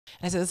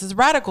And I said, this is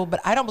radical, but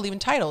I don't believe in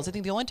titles. I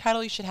think the only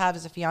title you should have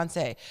is a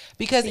fiance.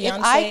 Because if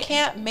I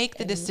can't make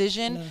the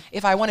decision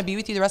if I want to be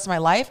with you the rest of my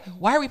life,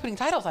 why are we putting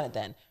titles on it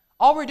then?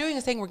 All we're doing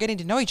is saying we're getting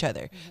to know each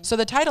other. So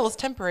the title is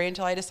temporary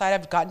until I decide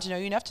I've gotten to know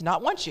you enough to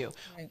not want you.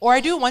 Or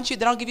I do want you,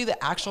 then I'll give you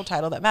the actual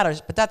title that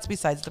matters. But that's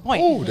besides the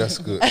point. Oh, that's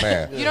good,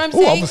 man. You know what I'm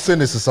saying? I'm going to send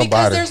this to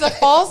somebody. Because there's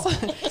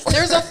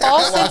a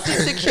false sense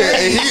of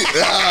security.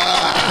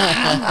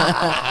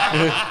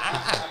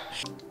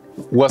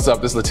 What's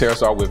up? This is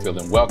Laterra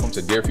Whitfield, and welcome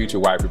to Dear Future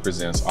Wifey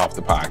Presents Off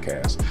the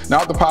Podcast.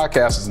 Now, the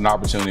podcast is an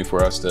opportunity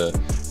for us to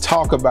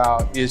talk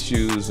about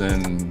issues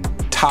and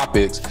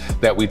topics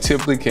that we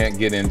typically can't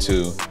get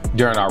into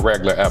during our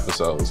regular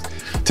episodes.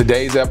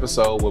 Today's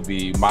episode will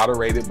be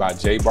moderated by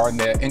Jay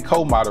Barnett and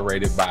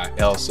co-moderated by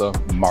Elsa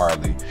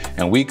MARLEY.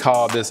 And we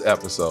call this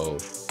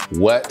episode,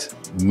 What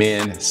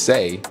Men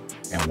Say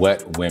and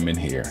What Women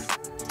Hear.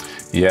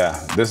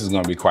 Yeah, this is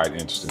going to be quite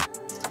interesting.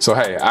 So,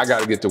 hey, I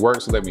got to get to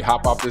work, so let me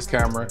hop off this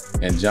camera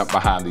and jump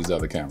behind these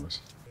other cameras.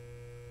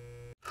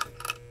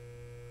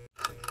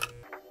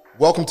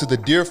 Welcome to the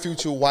Dear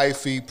Future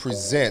Wifey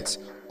Presents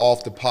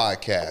Off the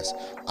Podcast.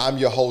 I'm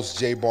your host,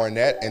 Jay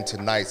Barnett, and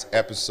tonight's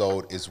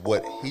episode is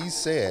What He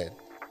Said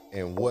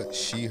and What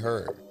She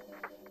Heard.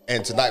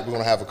 And tonight we're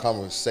going to have a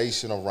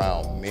conversation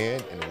around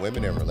men and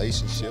women in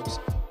relationships,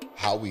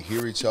 how we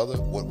hear each other,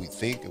 what we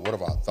think, and what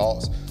are our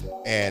thoughts.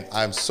 And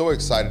I'm so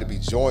excited to be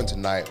joined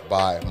tonight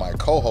by my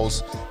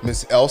co-host,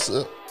 Miss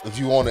Elsa. If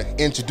you want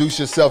to introduce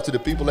yourself to the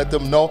people, let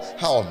them know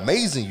how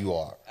amazing you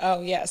are.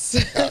 Oh, yes.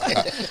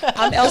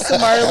 I'm Elsa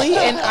MARLEY,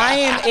 and I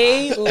am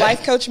a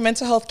life coach,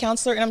 mental health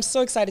counselor, and I'm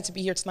so excited to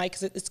be here tonight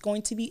because it's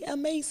going to be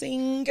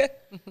amazing.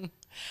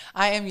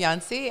 I am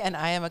Yonci, and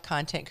I am a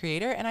content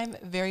creator, and I'm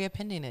very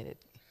opinionated.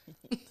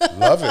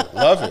 Love it,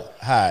 love it.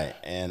 Hi,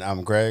 and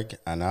I'm Greg,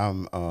 and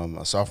I'm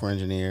a software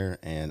engineer,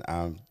 and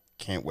I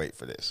can't wait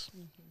for this.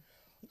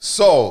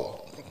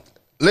 So,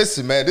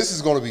 listen, man, this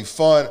is going to be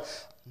fun.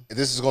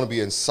 This is going to be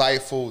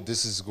insightful.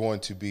 This is going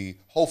to be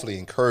hopefully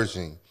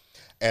encouraging.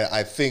 And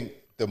I think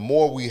the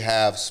more we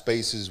have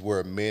spaces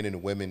where men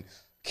and women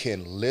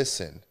can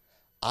listen,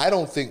 I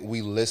don't think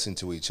we listen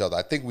to each other.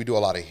 I think we do a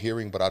lot of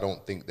hearing, but I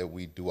don't think that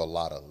we do a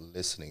lot of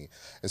listening.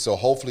 And so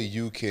hopefully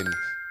you can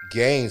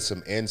gain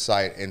some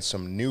insight and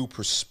some new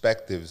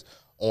perspectives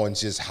on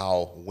just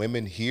how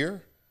women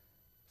hear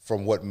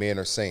from what men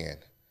are saying,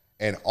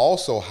 and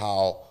also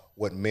how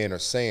what men are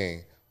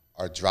saying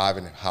are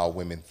driving how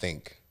women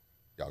think.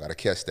 Y'all got to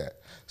catch that.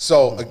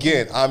 So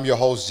again, I'm your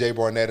host, Jay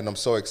Barnett, and I'm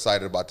so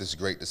excited about this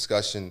great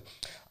discussion.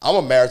 I'm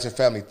a marriage and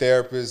family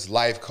therapist,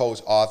 life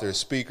coach, author,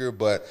 speaker,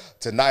 but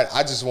tonight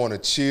I just want to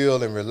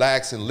chill and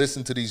relax and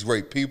listen to these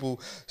great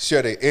people,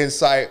 share their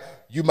insight.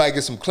 You might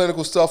get some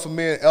clinical stuff from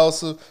me and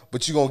Elsa,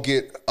 but you're going to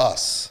get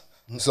us.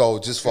 So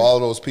just for all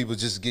those people,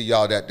 just give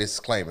y'all that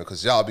disclaimer,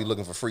 because y'all be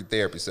looking for free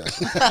therapy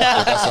sessions.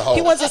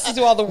 He wants us to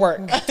do all the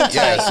work.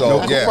 Yeah, so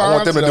I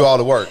want them to do all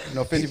the work.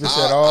 No 50%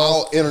 off.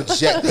 I'll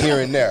interject here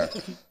and there.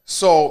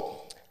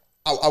 So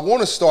I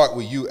want to start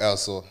with you,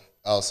 Elsa.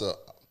 Elsa,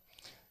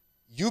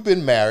 you've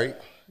been married,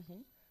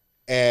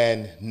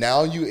 and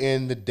now you're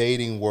in the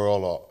dating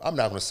world. Or I'm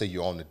not going to say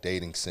you're on the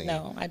dating scene.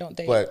 No, I don't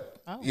date.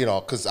 But, you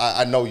know, because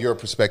I know your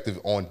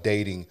perspective on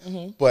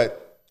dating.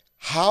 But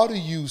how do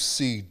you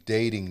see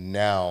dating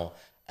now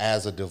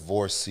as a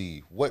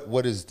divorcee?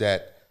 What is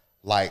that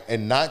like?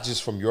 And not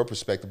just from your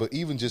perspective, but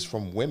even just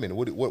from women.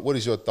 What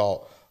is your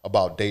thought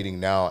about dating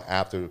now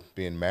after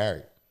being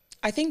married?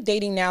 I think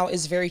dating now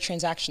is very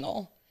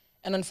transactional.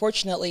 And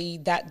unfortunately,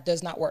 that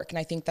does not work. And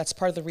I think that's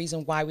part of the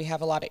reason why we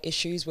have a lot of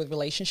issues with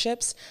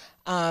relationships.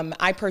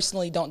 I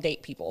personally don't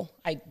date people.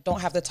 I don't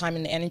have the time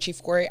and the energy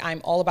for it.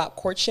 I'm all about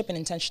courtship and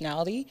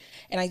intentionality.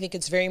 And I think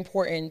it's very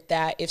important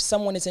that if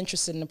someone is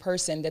interested in a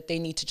person, that they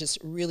need to just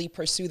really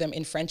pursue them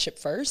in friendship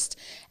first,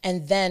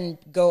 and then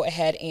go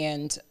ahead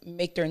and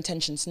make their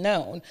intentions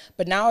known.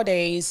 But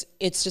nowadays,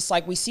 it's just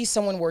like we see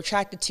someone we're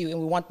attracted to and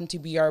we want them to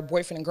be our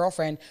boyfriend and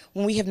girlfriend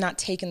when we have not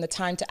taken the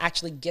time to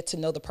actually get to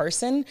know the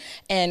person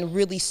and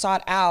really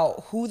sought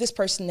out who this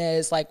person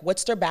is, like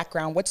what's their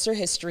background, what's their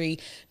history,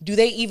 do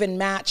they even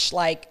match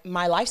like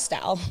my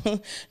lifestyle?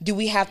 Do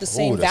we have the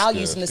same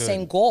values and the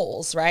same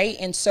goals, right?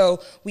 And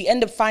so we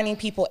end up finding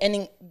people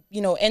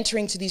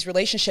entering to these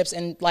relationships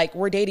and like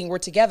we're dating, we're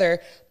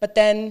together, but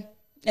then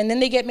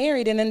they get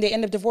married and then they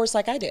end up divorced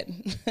like I did.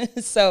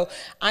 So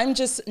I'm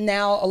just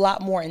now a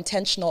lot more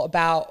intentional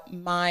about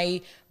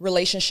my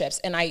relationships,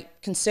 and I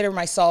consider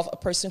myself a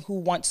person who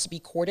wants to be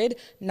courted,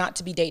 not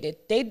to be dated.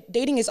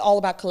 Dating is all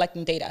about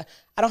collecting data.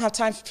 I don't have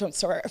time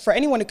for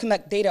anyone to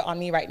collect data on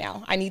me right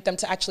now. I need them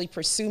to actually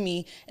pursue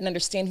me and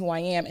understand who I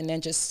am, and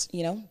then just,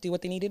 do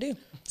what they need to do.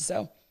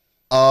 So.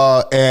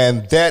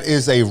 And that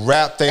is a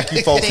wrap. Thank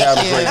you, folks. Have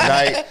a great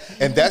night.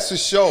 And that's the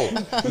show.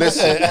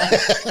 Listen,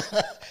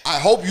 I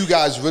hope you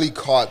guys really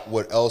caught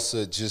what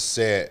Elsa just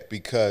said,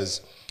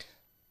 because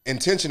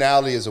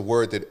intentionality is a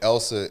word that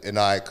Elsa and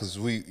I, because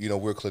we're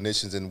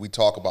clinicians and we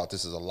talk about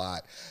this as a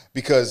lot.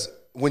 Because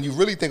when you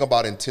really think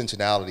about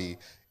intentionality,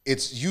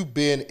 it's you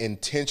being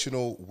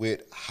intentional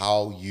with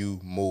how you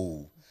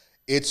move.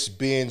 It's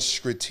being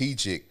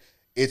strategic.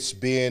 It's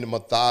being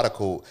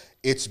methodical.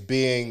 It's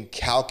being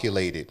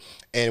calculated.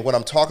 And when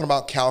I'm talking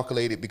about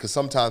calculated, because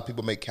sometimes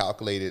people make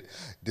calculated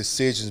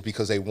decisions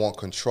because they want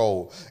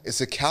control.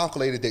 It's a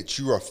calculated that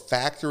you are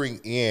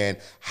factoring in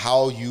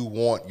how you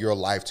want your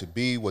life to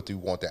be, what you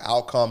want the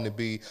outcome to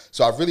be.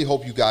 So I really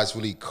hope you guys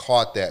really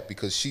caught that,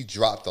 because she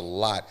dropped a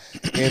lot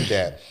in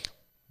that.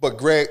 But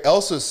Greg,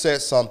 Elsa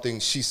said something.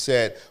 She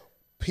said,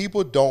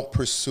 people don't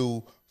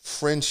pursue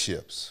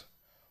friendships.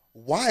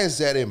 Why is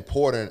that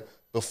important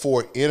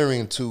before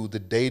entering into the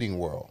dating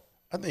world?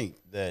 I think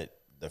that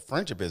the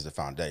friendship is the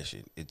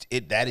foundation.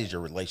 That is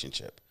your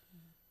relationship.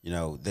 You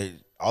know,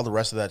 all the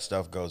rest of that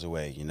stuff goes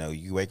away. You know,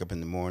 you wake up in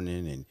the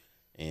morning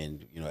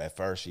and you know, at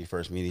first you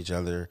first meet each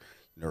other,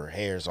 you know, her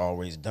hair's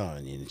always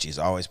done and she's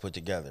always put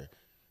together.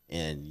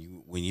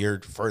 And when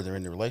you're further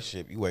in the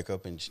relationship, you wake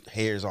up and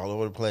hair's all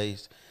over the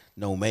place,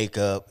 no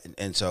makeup,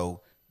 and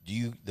so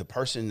the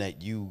person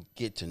that you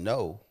get to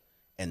know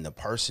and the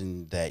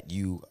person that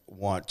you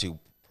want to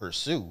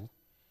pursue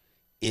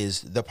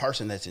is the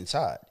person that's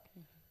inside,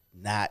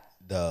 not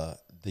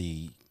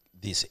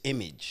this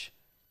image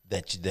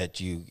that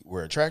you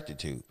were attracted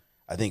to.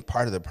 I think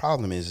part of the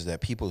problem is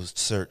that people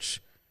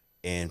search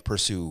and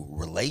pursue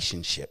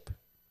relationship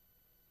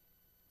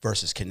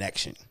versus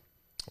connection.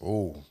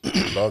 Oh,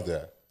 love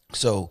that.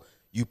 So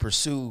you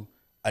pursue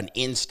an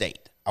end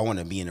state. I want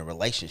to be in a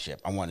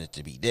relationship. I want it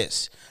to be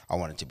this. I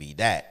want it to be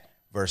that.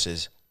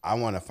 Versus I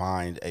want to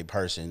find a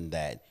person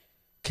that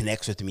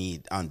connects with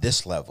me on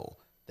this level,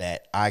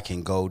 that I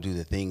can go do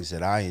the things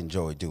that I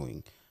enjoy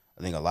doing.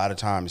 I think a lot of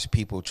times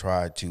people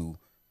try to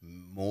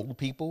mold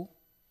people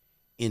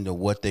into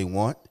what they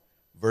want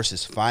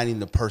versus finding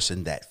the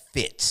person that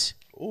fits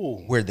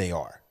where they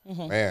are.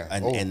 Mm-hmm. Man,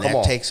 and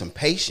that takes some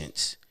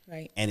patience,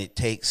 right? And it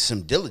takes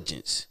some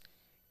diligence,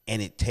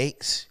 and it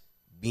takes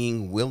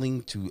being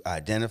willing to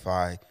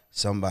identify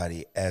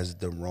somebody as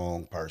the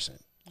wrong person.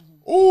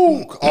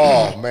 Ooh,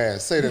 oh man,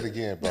 say that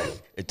again, brother.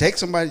 It takes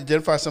somebody to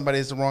identify somebody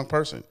as the wrong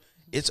person.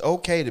 It's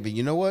okay to be,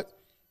 you know what?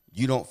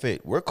 You don't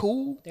fit. We're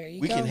cool.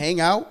 We can hang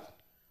out,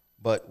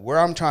 but where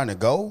I'm trying to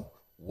go,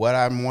 what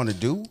I want to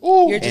do,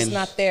 you're just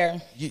not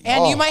there. You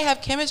might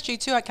have chemistry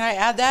too. Can I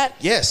add that?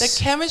 Yes.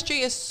 The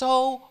chemistry is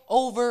so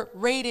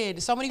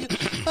overrated. So many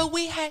people, but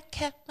we had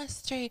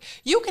chemistry.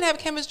 You can have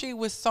chemistry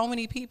with so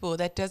many people.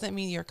 That doesn't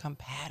mean you're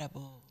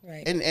compatible.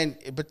 Right.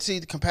 But see,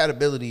 the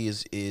compatibility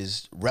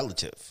is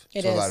relative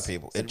to a lot of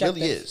people. Subjective. It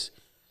really is.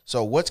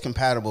 So what's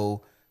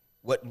compatible?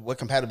 What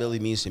compatibility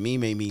means to me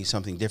may mean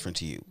something different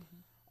to you,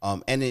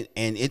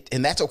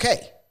 and that's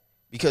okay,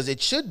 because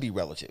it should be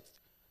relative.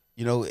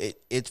 You know,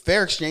 it's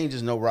fair exchange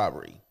is no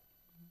robbery.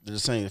 They're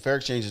just saying fair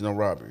exchange is no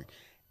robbery,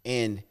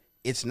 and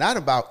it's not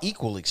about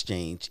equal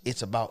exchange.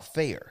 It's about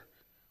fair.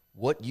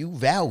 What you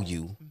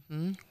value,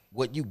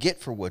 what you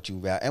get for what you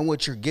value, and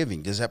what you're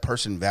giving. Does that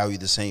person value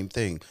the same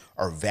thing,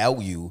 or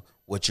value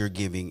what you're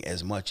giving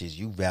as much as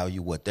you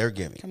value what they're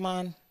giving? Come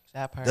on,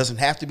 that part doesn't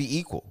have to be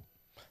equal.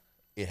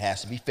 It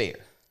has to be fair.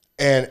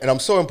 And I'm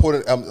so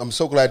important. I'm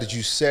so glad that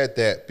you said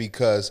that,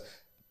 because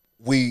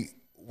we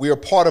are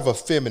part of a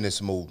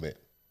feminist movement,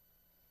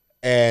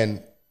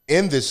 and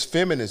in this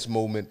feminist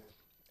movement,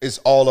 it's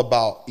all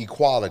about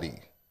equality.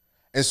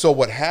 And so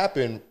what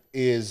happened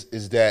is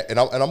that, and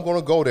I'm going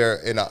to go there,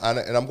 and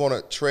I'm going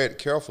to tread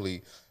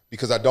carefully,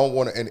 because I don't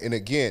want to. And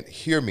again,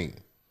 hear me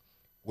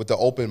with the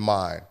open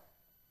mind.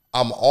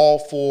 I'm all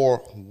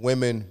for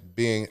women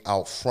being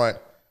out front,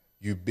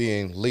 you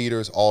being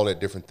leaders, all that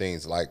different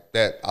things like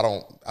that.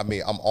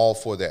 I'm all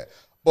for that.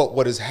 But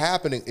what is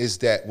happening is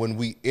that when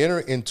we enter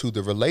into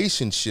the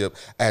relationship,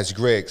 as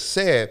Greg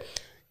said,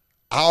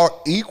 our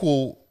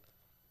equal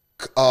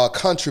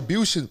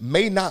contribution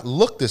may not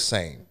look the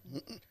same.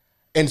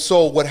 And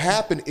so what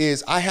happened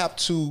is I have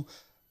to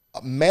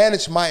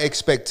manage my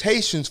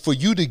expectations for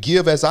you to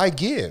give as I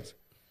give,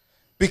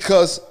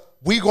 because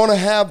we're going to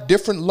have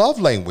different love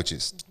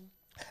languages.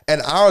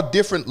 And our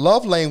different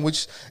love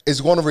language is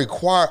going to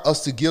require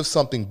us to give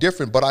something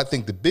different. But I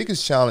think the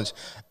biggest challenge,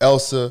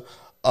 Elsa,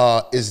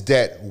 is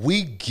that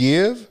we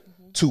give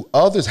to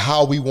others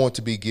how we want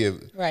to be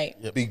given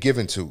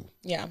to.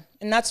 Yeah.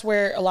 And that's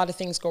where a lot of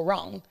things go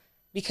wrong,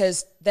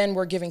 because then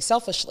we're giving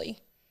selfishly.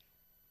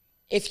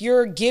 If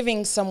you're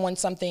giving someone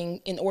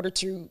something in order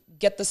to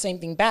get the same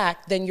thing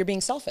back, then you're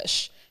being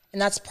selfish.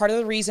 And that's part of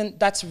the reason,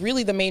 that's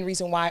really the main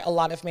reason why a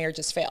lot of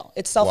marriages fail.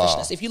 It's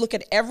selfishness. Wow. If you look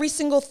at every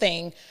single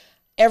thing,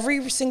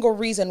 every single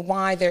reason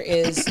why there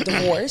is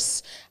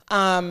divorce,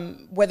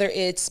 whether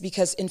it's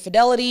because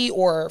infidelity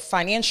or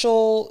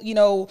financial,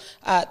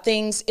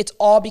 things, it's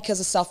all because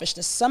of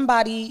selfishness.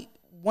 Somebody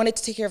wanted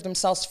to take care of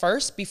themselves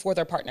first before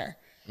their partner.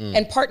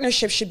 And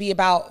partnership should be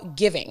about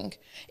giving.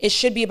 It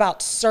should be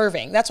about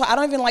serving. That's why I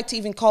don't even like to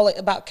even call it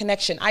about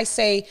connection. I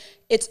say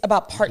it's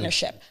about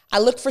partnership. I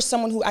look for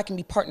someone who I can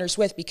be partners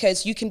with,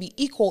 because you can be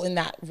equal in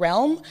that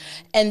realm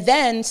and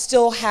then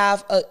still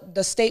have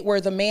the state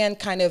where the man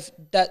kind of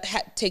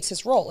takes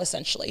his role,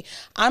 essentially.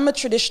 I'm a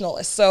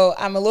traditionalist, so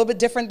I'm a little bit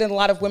different than a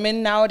lot of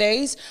women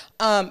nowadays.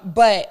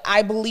 But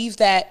I believe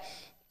that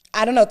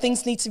I don't know,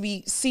 things need to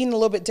be seen a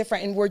little bit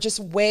different, and we're just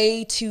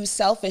way too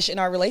selfish in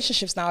our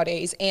relationships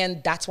nowadays,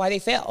 and that's why they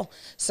fail.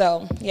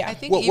 So, yeah. I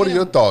think what are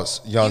your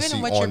thoughts, Yonci,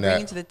 even what on you're that?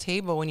 bringing to the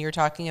table when you're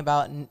talking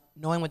about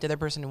knowing what the other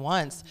person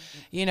wants,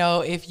 you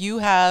know, if you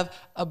have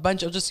a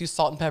bunch of, just use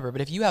salt and pepper, but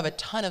if you have a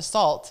ton of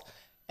salt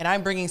and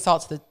I'm bringing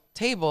salt to the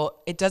table,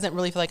 it doesn't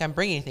really feel like I'm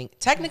bringing anything.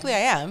 Technically I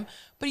am,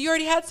 but you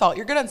already had salt.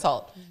 You're good on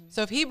salt.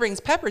 So if he brings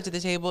pepper to the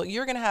table,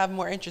 you're going to have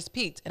more interest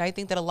piqued. And I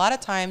think that a lot of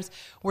times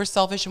we're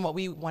selfish in what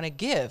we want to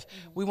give.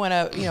 We want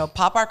to, you know,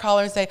 pop our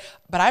collar and say,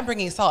 but I'm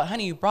bringing salt.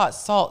 Honey, you brought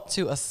salt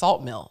to a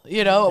salt mill.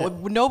 You know,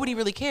 nobody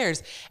really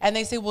cares. And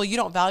they say, well, you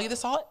don't value the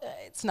salt.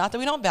 It's not that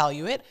we don't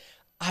value it.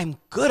 I'm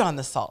good on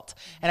the salt.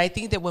 And I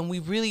think that when we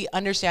really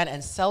understand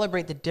and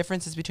celebrate the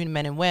differences between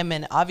men and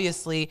women,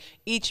 obviously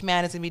each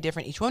man is going to be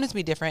different. Each woman is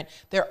going to be different.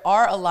 There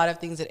are a lot of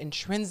things that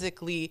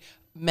intrinsically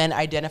men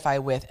identify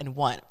with and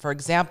want. For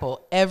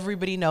example,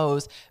 everybody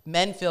knows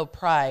men feel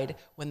pride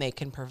when they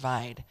can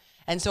provide.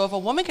 And so if a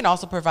woman can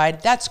also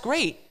provide, that's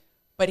great.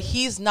 But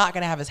he's not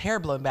going to have his hair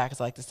blown back, as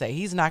I like to say.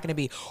 He's not going to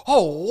be,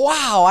 oh,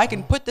 wow, I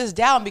can put this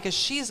down because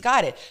she's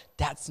got it.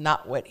 That's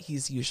not what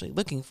he's usually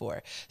looking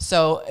for.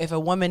 So if a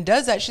woman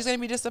does that, she's going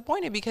to be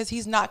disappointed because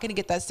he's not going to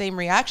get that same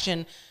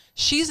reaction.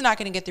 She's not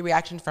going to get the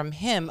reaction from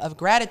him of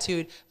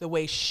gratitude the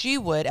way she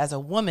would as a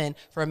woman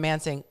for a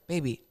man saying,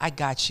 baby, I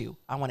got you.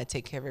 I want to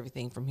take care of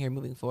everything from here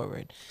moving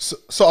forward.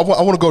 So I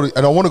want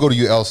to go to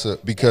you, Elsa,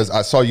 because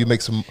I saw you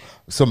make some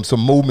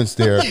movements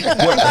there. You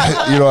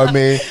know what I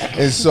mean?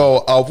 And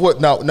so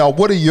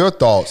what are your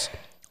thoughts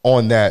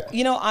on that?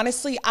 You know,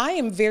 honestly, I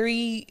am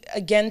very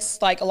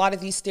against like a lot of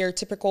these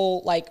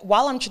stereotypical, like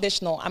while I'm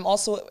traditional, I'm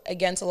also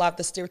against a lot of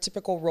the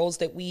stereotypical roles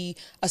that we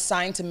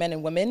assign to men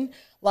and women.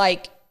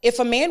 Like, if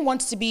a man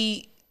wants to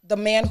be the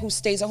man who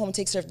stays at home and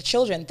takes care of the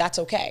children, that's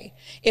okay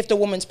if the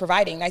woman's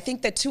providing. I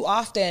think that too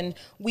often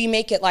we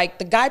make it like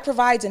the guy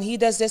provides and he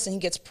does this and he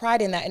gets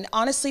pride in that. And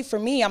honestly, for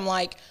me, I'm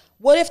like,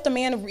 what if the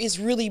man is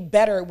really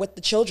better with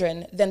the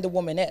children than the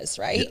woman is,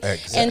 right? Yeah,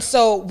 exactly. And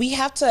so we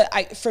have to,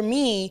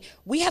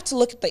 we have to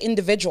look at the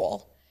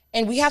individual.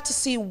 And we have to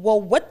see,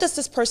 well, what does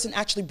this person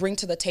actually bring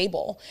to the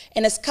table?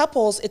 And as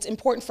couples, it's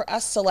important for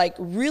us to like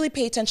really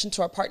pay attention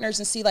to our partners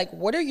and see like,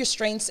 what are your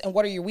strengths and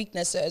what are your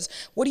weaknesses?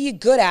 What are you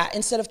good at,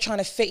 instead of trying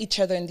to fit each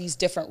other in these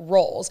different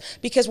roles?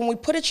 Because when we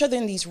put each other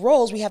in these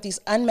roles, we have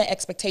these unmet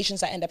expectations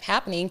that end up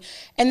happening.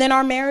 And then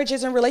our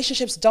marriages and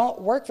relationships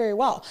don't work very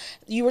well.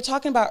 You were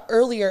talking about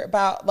earlier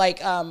about like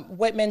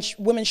what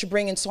women should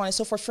bring and so on and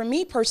so forth. For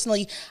me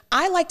personally,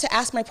 I like to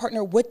ask my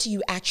partner, what do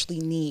you actually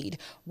need?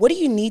 What do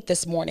you need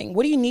this morning?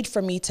 What do you need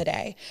for me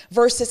today?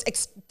 Versus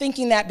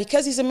thinking that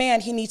because he's a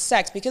man, he needs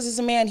sex. Because he's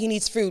a man, he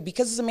needs food.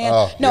 Because he's a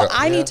man.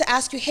 I need to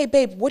ask you, hey,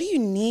 babe, what do you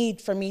need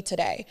from me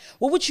today?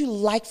 What would you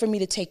like for me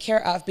to take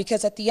care of?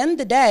 Because at the end of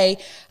the day,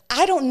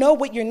 I don't know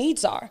what your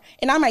needs are.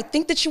 And I might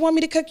think that you want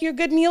me to cook you a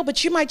good meal,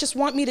 but you might just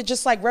want me to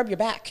just like rub your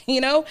back,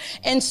 you know?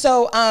 And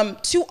so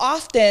too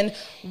often,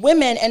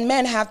 women and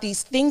men have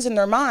these things in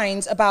their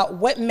minds about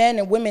what men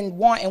and women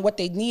want and what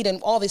they need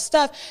and all this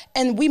stuff.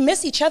 And we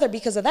miss each other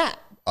because of that.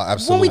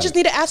 Absolutely. When we just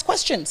need to ask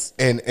questions.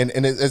 And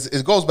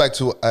it goes back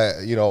to,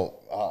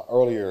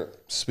 earlier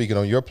speaking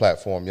on your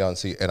platform,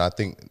 Yonci, and I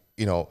think,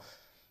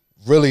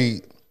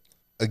 really,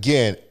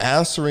 again,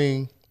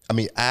 asking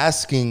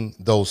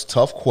those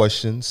tough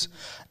questions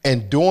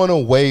and doing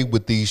away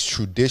with these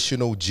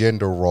traditional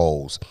gender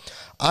roles.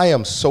 I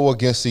am so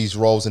against these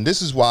roles, and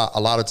this is why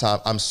a lot of time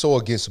I'm so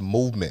against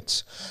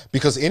movements,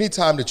 because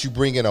anytime that you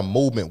bring in a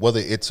movement, whether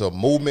it's a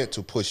movement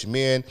to push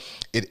men,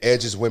 it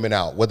edges women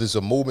out. Whether it's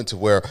a movement to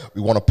where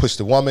we want to push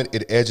the woman,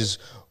 it edges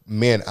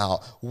men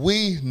out.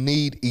 We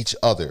need each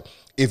other.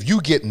 If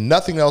you get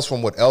nothing else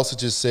from what Elsa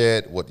just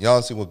said, what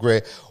Yonci, what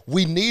Greg,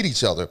 we need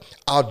each other.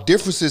 Our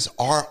differences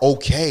are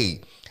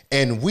okay.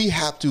 And we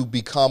have to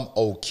become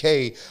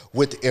okay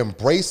with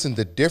embracing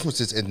the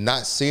differences and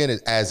not seeing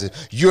it as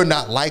if you're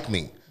not like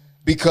me,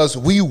 because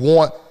we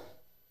want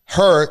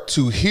her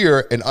to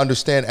hear and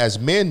understand as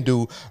men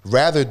do,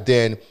 rather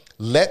than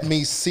let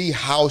me see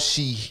how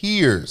she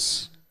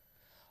hears.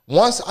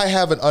 Once I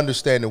have an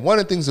understanding, one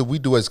of the things that we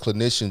do as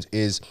clinicians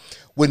is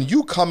when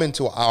you come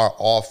into our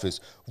office,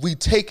 we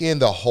take in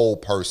the whole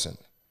person.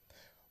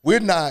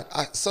 We're not,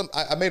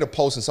 I made a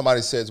post and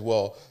somebody says,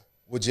 well,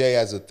 Jay,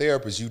 as a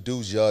therapist, you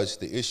do judge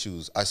the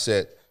issues. I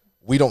said,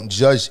 we don't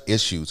judge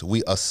issues,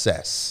 we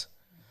assess.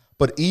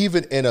 But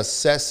even in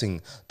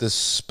assessing, the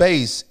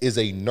space is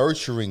a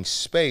nurturing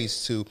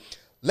space to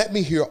let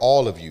me hear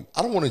all of you.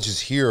 I don't want to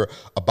just hear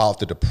about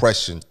the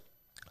depression.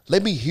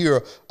 Let me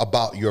hear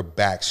about your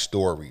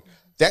backstory.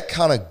 That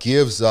kind of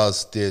gives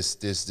us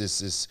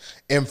this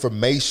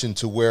information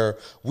to where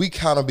we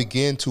kind of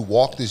begin to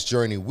walk this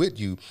journey with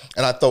you.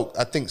 And I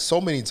think so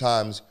many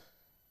times,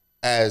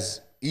 as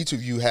each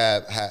of you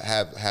have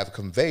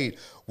conveyed,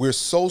 we're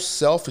so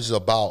selfish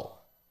about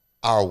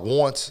our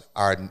wants,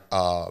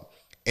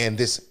 and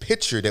this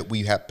picture that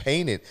we have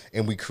painted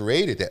and we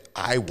created, that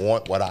I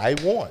want what I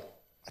want.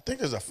 I think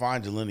there's a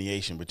fine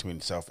delineation between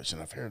selfish,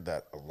 and I've heard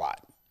that a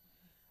lot.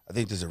 I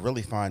think there's a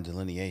really fine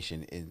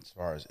delineation as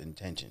far as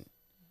intention.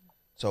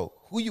 So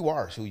who you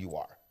are is who you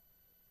are.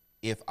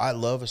 If I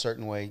love a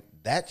certain way,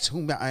 that's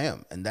who I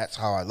am, and that's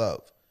how I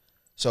love.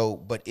 So,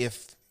 but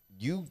if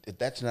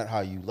that's not how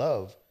you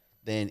love,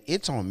 then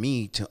it's on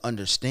me to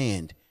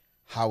understand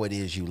how it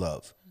is you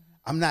love.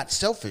 I'm not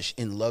selfish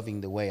in loving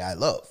the way I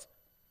love.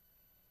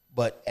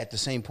 But at the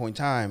same point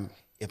in time,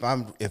 if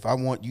I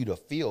want you to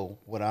feel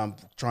what I'm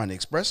trying to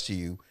express to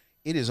you,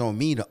 it is on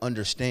me to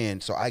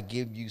understand. So I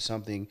give you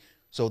something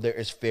so there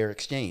is fair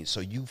exchange. So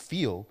you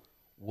feel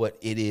what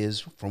it is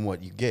from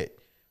what you get,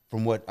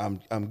 from what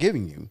I'm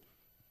giving you.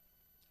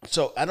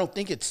 So I don't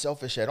think it's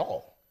selfish at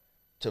all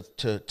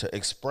to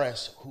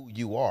express who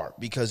you are,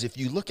 because if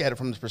you look at it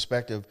from this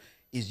perspective,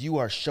 is you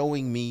are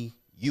showing me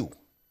you.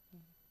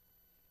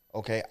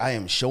 Okay, I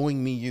am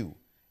showing me you,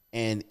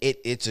 and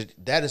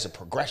that is a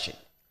progression.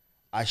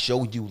 I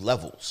show you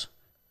levels.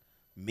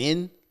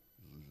 Men,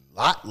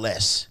 lot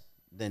less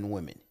than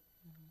women.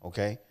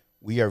 Okay,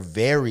 we are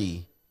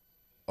very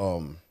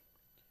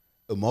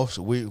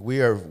emotional.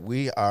 We are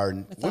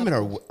women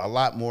are a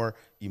lot more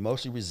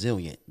emotionally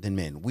resilient than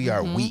men. We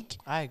are weak.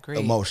 I agree.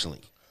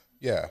 Emotionally.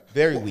 Yeah,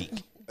 very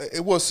weak.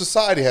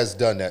 Society has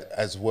done that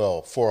as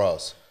well for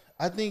us.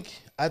 I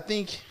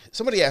think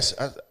somebody asked.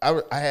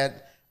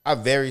 I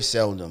very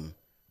seldom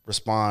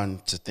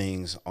respond to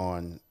things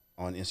on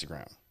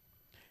Instagram,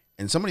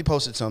 and somebody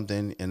posted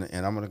something, and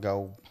I'm gonna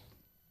go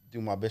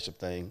do my bishop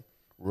thing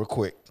real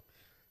quick.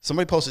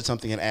 Somebody posted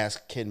something and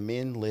asked, "Can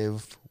men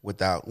live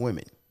without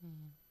women?"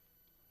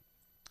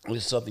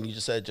 This is something you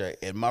just said, Jay,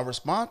 and my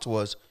response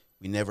was,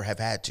 "We never have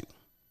had to."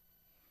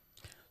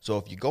 So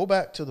if you go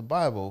back to the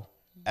Bible,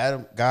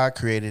 God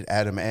created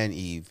Adam and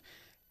Eve,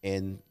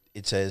 and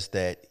it says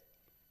that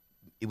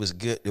it was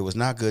good. It was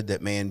not good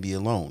that man be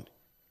alone.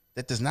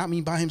 That does not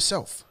mean by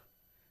himself.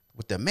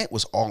 What that meant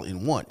was all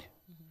in one.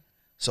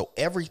 So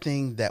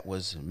everything that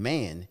was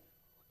man,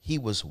 he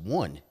was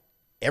one.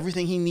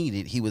 Everything he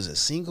needed, he was a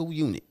single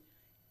unit.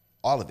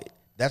 All of it.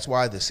 That's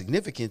why the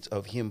significance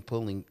of him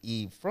pulling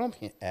Eve from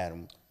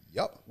Adam,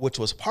 which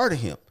was part of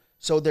him.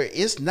 So there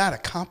is not a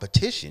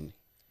competition.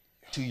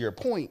 To your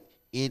point,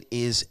 it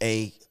is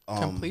a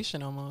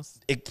completion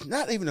almost. It's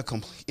not even a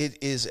complete.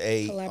 It is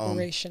a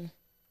collaboration.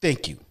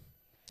 Thank you.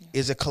 Yeah.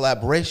 Is a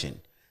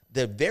collaboration.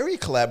 The very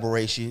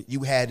collaboration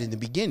you had in the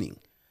beginning,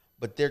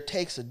 but there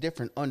takes a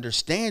different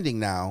understanding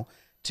now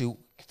to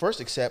first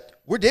accept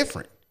we're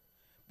different,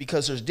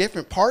 because there's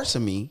different parts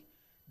of me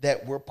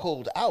that were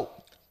pulled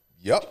out.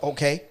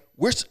 Okay.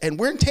 We're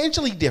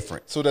intentionally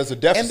different. So there's a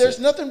deficit. And there's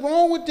nothing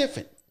wrong with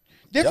different.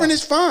 Different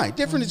is fine.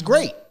 Different is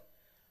great.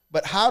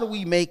 But how do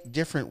we make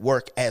different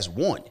work as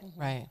one?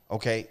 Right.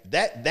 Okay.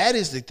 That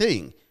is the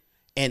thing.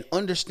 And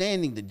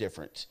understanding the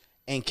difference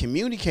and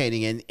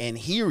communicating and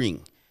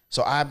hearing.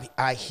 So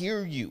I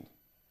hear you.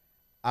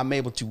 I'm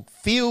able to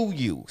feel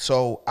you,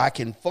 so I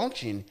can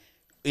function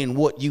in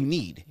what you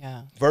need.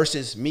 Yeah.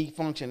 Versus me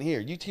functioning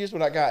here. Here's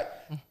what I got.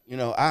 You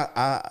know,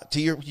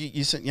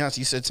 you said, Yonci,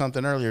 you said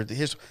something earlier.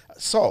 Here's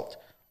salt.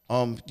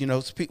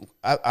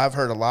 I've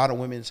heard a lot of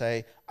women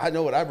say, "I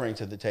know what I bring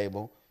to the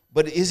table,"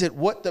 but is it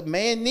what the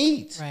man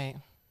needs? Right.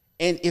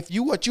 And if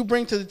what you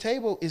bring to the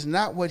table is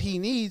not what he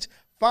needs,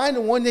 find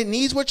the one that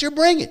needs what you're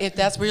bringing. If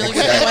that's really what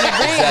you want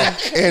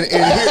to bring. And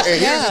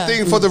here's the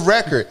thing for the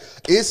record.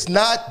 It's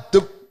not.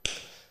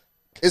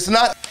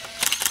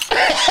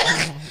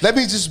 Let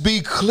me just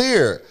be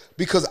clear,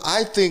 because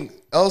I think,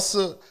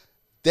 Elsa,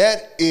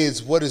 that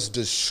is what is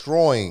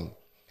destroying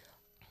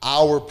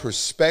our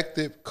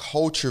perspective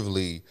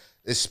culturally,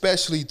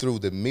 especially through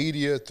the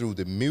media, through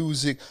the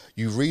music.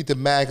 You read the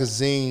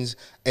magazines,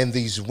 and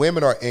these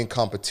women are in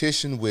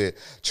competition with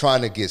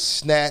trying to get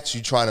snatched.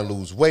 You trying to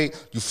lose weight.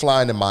 You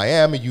flying to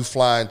Miami. You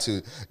flying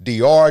to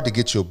DR to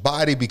get your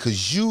body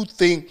because you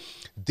think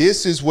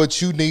this is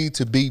what you need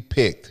to be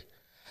picked.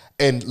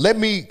 And let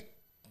me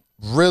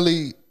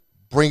really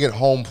bring it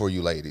home for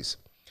you ladies.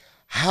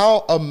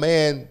 How a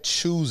man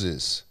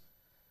chooses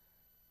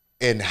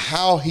and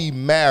how he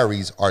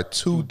marries are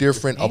two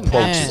different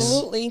approaches.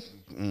 Absolutely.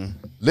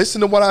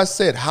 Listen to what I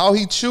said. How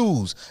he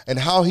chooses and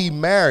how he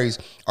marries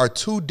are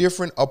two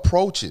different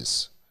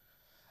approaches.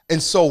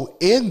 And so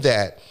in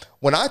that,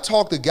 when I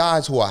talk to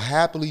guys who are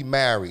happily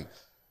married,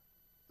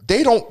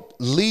 they don't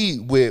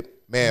lead with,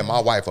 "Man, my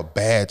wife a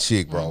bad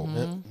chick, bro."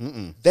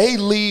 They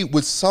lead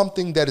with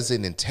something that is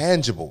an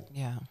intangible.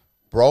 Yeah.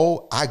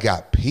 Bro, I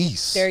got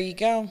peace. There you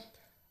go.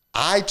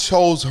 I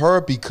chose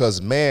her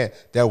because, man,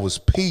 there was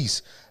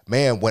peace,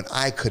 man, when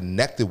I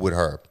connected with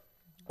her.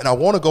 And I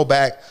want to go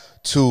back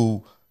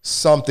to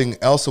something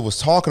Elsa was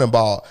talking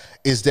about,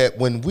 is that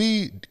when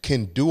we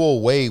can do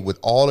away with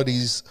all of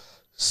these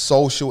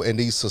social and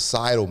these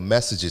societal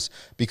messages,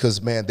 because,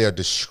 man, they're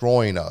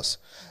destroying us.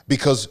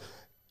 Because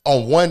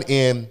on one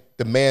end,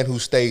 the man who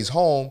stays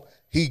home,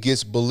 he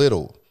gets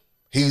belittled.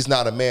 He's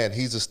not a man.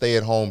 He's a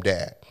stay-at-home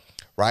dad,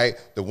 right?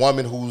 The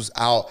woman who's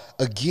out,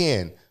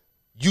 again,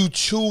 you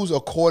choose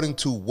according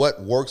to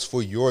what works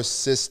for your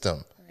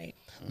system. Right.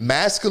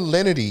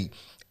 Masculinity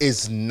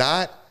is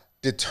not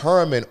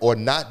determined or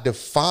not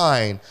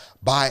defined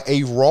by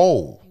a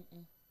role.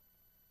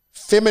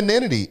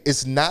 Femininity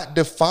is not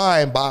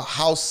defined by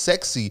how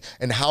sexy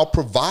and how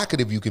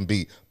provocative you can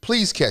be.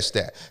 Please catch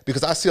that,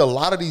 because I see a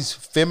lot of these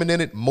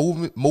feminine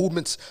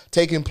movements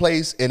taking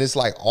place, and it's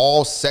like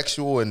all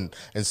sexual, and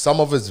some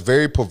of it's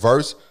very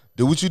perverse.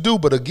 Do what you do,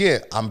 but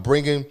again, I'm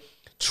bringing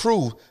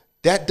truth.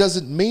 That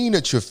doesn't mean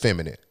that you're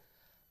feminine.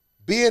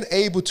 Being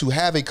able to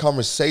have a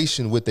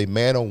conversation with a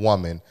man or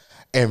woman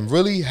and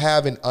really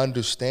have an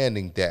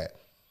understanding that,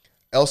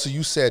 Elsa,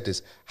 you said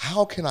this,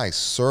 how can I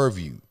serve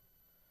you?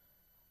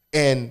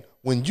 And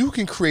when you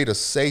can create a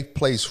safe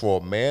place for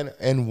a man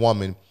and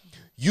woman,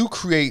 you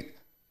create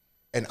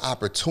an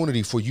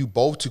opportunity for you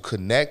both to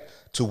connect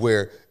to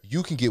where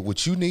you can get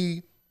what you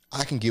need,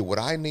 I can get what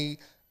I need,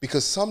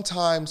 because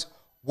sometimes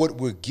what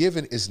we're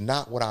given is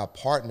not what our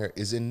partner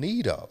is in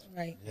need of.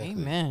 Right.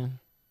 Amen.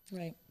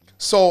 Right.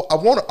 So I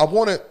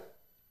want to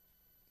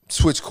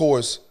switch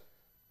course,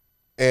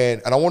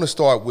 and I want to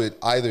start with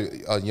either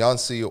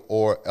Yonci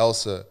or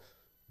Elsa.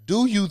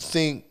 Do you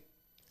think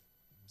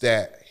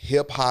that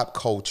hip hop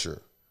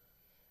culture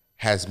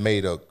has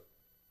made a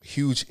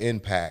huge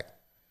impact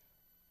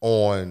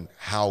on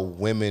how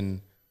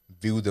women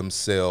view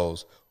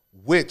themselves,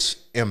 which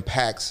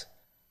impacts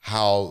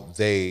how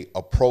they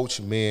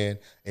approach men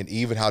and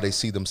even how they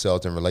see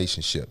themselves in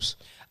relationships?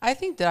 I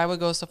think that I would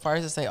go so far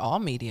as to say all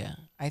media.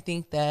 I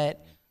think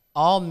that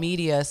all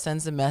media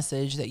sends a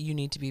message that you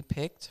need to be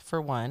picked,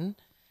 for one,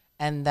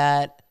 and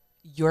that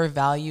your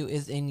value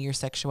is in your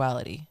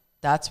sexuality.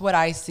 That's what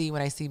I see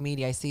when I see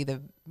media. I see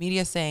the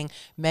media saying,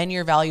 men,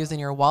 your value is in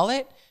your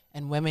wallet,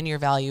 and women, your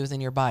value is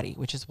in your body,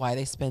 which is why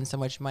they spend so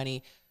much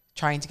money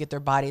trying to get their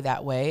body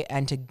that way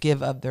and to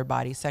give up their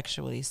body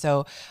sexually.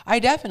 So I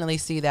definitely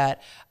see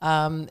that.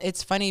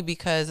 It's funny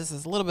because this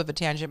is a little bit of a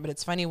tangent, but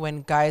it's funny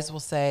when guys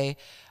will say,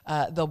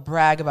 they'll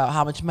brag about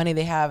how much money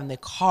they have and the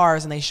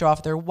cars, and they show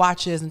off their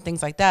watches and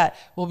things like that.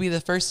 We'll be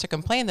the first to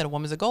complain that a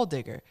woman's a gold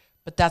digger.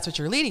 But that's what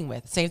you're leading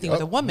with. Same thing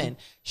with a woman.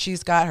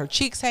 She's got her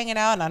cheeks hanging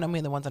out, and I don't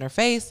mean the ones on her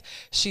face.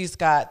 She's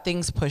got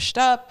things pushed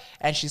up,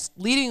 and she's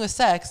leading with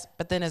sex,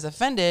 but then is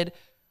offended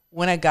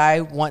when a guy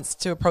wants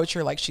to approach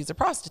her like she's a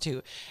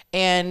prostitute.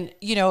 And,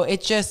 you know,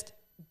 it just,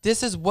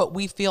 this is what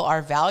we feel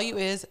our value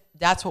is.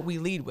 That's what we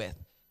lead with.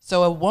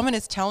 So a woman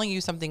is telling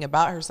you something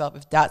about herself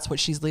if that's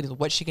what she's leading with,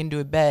 what she can do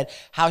in bed,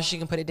 how she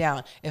can put it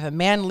down. If a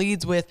man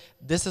leads with,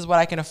 this is what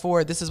I can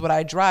afford, this is what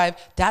I drive,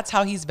 that's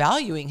how he's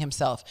valuing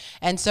himself.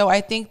 And so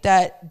I think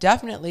that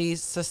definitely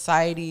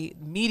society,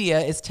 media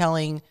is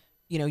telling,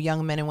 you know,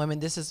 young men and women,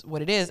 this is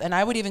what it is. And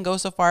I would even go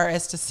so far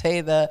as to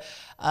say the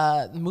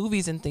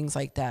movies and things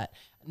like that,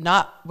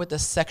 not with the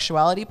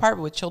sexuality part,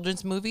 but with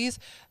children's movies,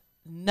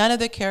 none of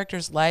the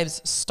characters'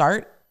 lives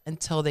start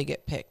until they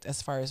get picked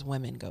as far as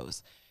women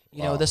goes.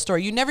 You know, the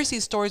story, you never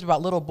see stories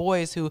about little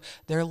boys who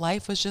their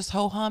life was just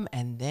ho-hum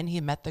and then he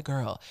met the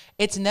girl.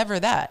 It's never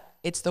that.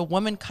 It's the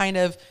woman kind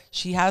of,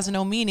 she has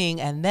no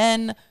meaning, and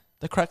then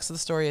the crux of the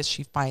story is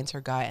she finds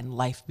her guy and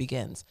life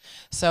begins.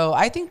 So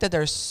I think that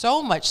there's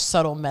so much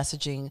subtle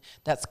messaging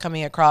that's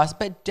coming across,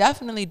 but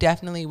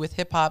definitely with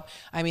hip hop,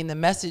 I mean, the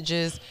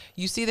messages,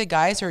 you see the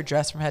guys who are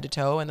dressed from head to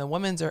toe, and the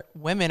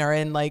women are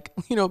in, like,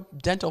 you know,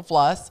 dental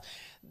floss.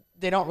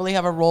 They don't really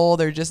have a role.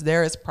 They're just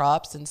there as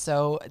props. And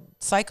so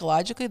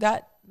psychologically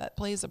that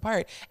plays a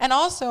part. And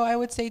also I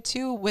would say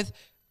too, with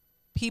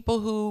people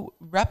who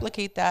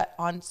replicate that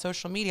on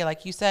social media,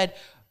 like you said,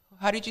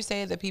 how did you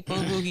say the people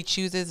who he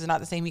chooses is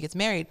not the same he gets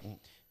married?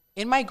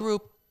 In my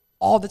group,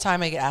 all the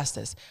time I get asked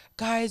this.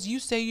 Guys, you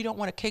say you don't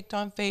want a caked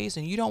on face,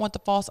 and you don't want the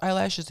false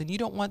eyelashes, and you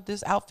don't want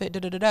this outfit,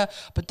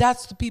 but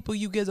that's the people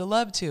you give the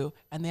love to.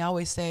 And they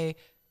always say,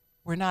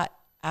 we're not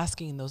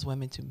asking those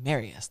women to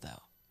marry us though.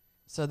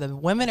 So the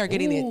women are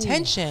getting the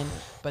attention,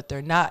 but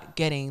they're not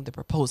getting the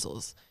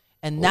proposals.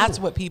 And that's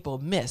what people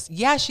miss.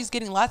 Yeah, she's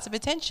getting lots of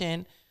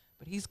attention,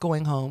 but he's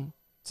going home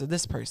to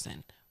this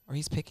person, or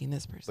he's picking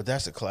this person. But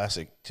that's a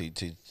classic to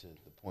the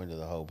point of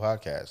the whole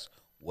podcast.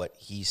 What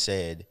he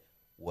said,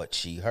 what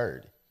she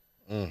heard.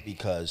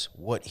 Because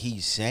what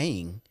he's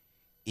saying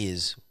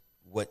is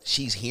what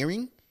she's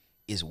hearing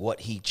is what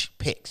he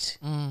picks.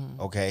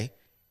 Okay?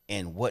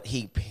 And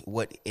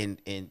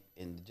and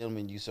the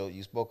gentleman you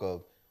spoke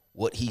of,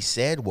 what he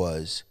said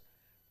was,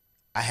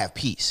 I have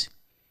peace.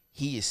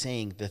 He is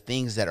saying the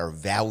things that are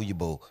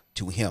valuable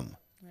to him.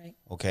 Right.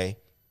 Okay?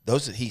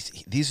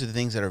 These are the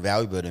things that are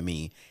valuable to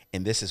me,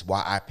 and this is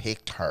why I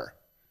picked her.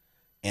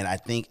 And I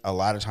think a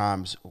lot of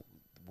times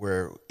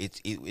where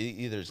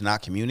either it's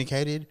not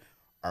communicated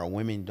or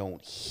women don't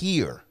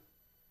hear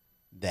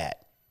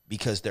that,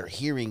 because they're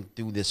hearing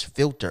through this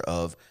filter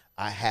of,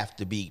 I have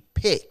to be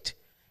picked,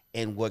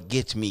 and what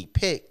gets me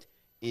picked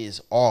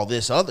is all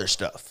this other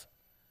stuff.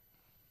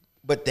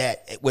 But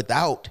that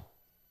without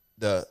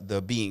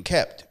the being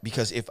kept,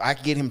 because if I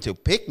get him to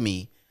pick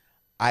me,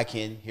 I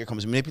can, here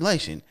comes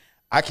manipulation,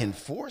 I can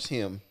force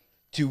him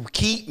to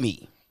keep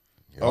me.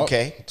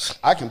 Okay,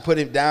 I can put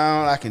him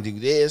down. I can do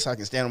this. I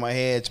can stand on my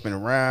head, spin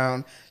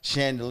around,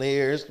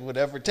 chandeliers,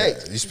 whatever it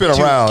takes. You spin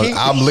around,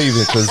 I'm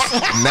leaving because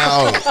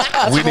now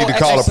we need to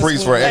call a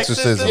priest for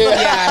exorcism.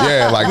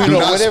 Yeah, like do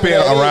not spin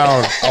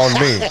around on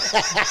me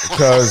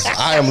because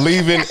I am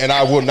leaving and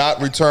I will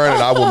not return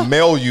and I will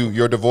mail you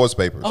your divorce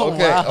papers. Oh,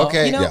 okay, wow.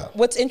 okay. You know,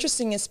 what's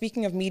interesting is,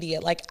 speaking of media,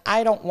 like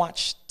I don't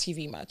watch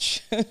TV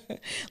much.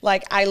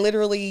 Like I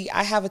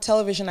have a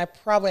television. I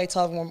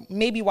tell everyone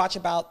maybe watch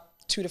about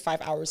 2 to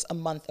 5 hours a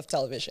month of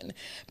television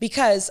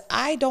because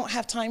I don't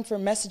have time for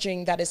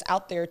messaging that is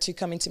out there to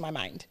come into my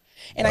mind.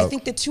 And I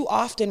think that too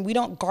often we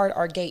don't guard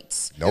our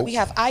gates. We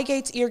have eye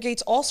gates, ear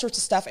gates, all sorts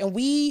of stuff. And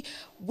we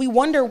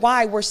wonder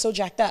why we're so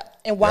jacked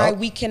up and why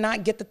we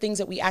cannot get the things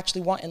that we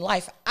actually want in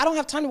life. I don't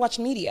have time to watch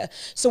media.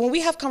 So when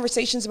we have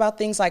conversations about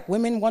things like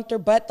women want their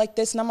butt like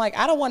this, and I'm like,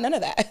 I don't want none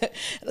of that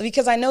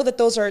because I know that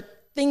those are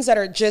things that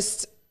are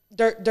just,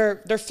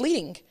 they're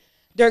fleeting.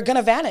 They're going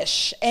to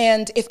vanish.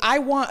 And if I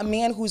want a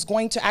man who's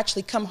going to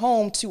actually come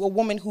home to a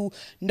woman who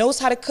knows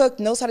how to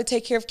cook, knows how to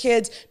take care of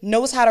kids,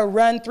 knows how to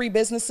run 3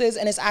 businesses,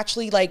 and is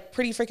actually like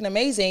pretty freaking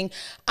amazing,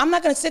 I'm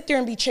not going to sit there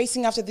and be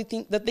chasing after the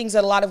things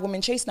that a lot of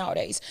women chase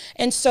nowadays.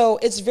 And so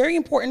it's very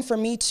important for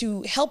me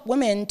to help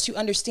women to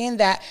understand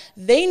that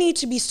they need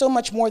to be so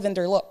much more than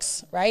their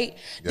looks, right?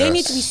 Yes. They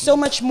need to be so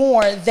much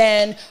more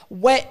than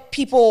what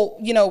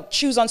people,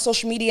 choose on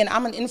social media. And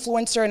I'm an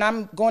influencer and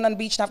I'm going on the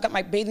beach and I've got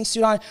my bathing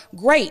suit on.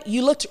 Great.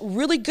 You looked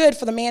really good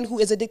for the man who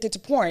is addicted to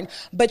porn,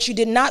 but you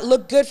did not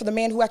look good for the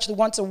man who actually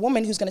wants a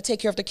woman who's going to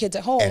take care of the kids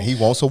at home. And he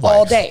wants a wife.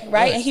 All day,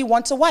 right? And he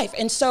wants a wife.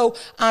 And so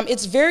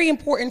it's very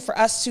important for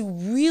us to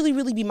really,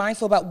 really be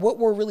mindful about what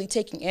we're really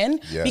taking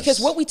in, because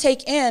what we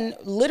take in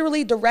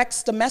literally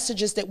directs the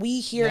messages that we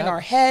hear in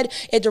our head.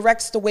 It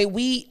directs the way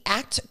we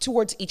act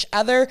towards each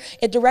other.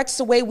 It directs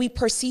the way we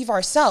perceive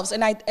ourselves.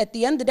 And at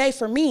the end of the day,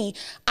 for me,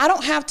 I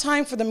don't have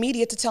time for the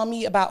media to tell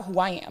me about who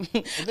I am.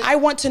 I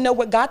want to know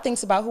what God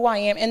thinks about who I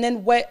am, and then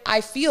what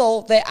I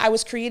feel that I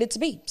was created to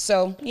be.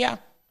 So, yeah.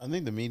 I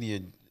think the media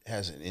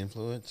has an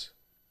influence,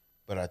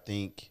 but I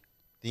think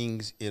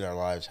things in our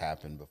lives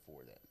happen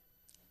before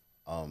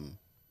that.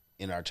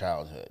 In our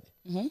childhood,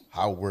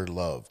 how we're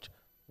loved,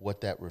 what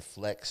that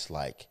reflects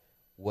like,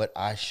 what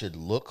I should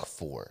look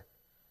for.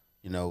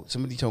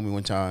 Somebody told me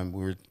one time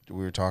we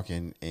were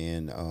talking,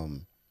 and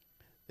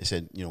they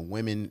said,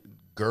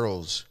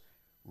 girls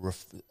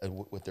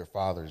with their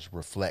fathers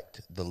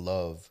reflect the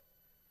love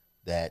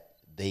that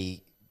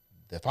the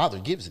father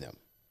gives them.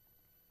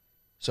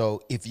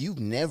 So if you've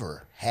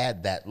never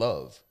had that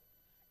love,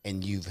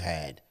 and you've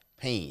had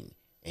pain,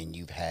 and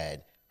you've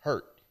had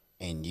hurt,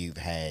 and you've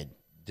had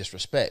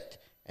disrespect,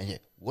 and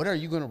yet, what are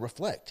you going to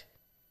reflect?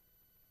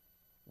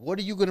 What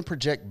are you going to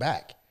project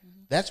back?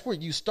 That's where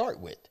you start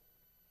with,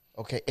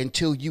 okay?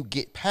 Until you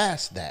get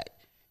past that,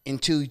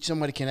 until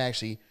somebody can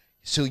actually,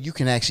 so you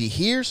can actually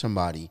hear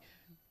somebody,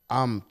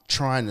 I'm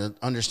trying to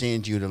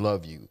understand you to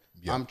love you.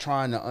 Yep. I'm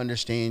trying to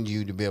understand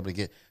you to be able to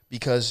get,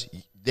 because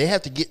they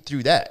have to get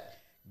through that.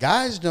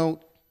 Guys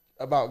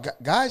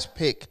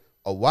pick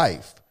a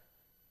wife,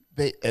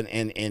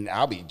 and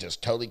I'll be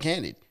just totally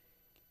candid,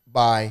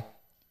 by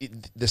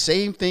the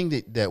same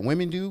thing that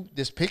women do,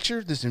 this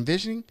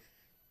envisioning,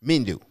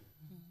 men do.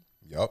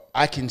 Yep.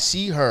 I can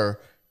see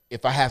her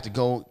if I have to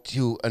go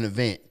to an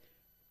event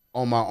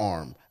on my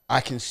arm.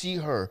 I can see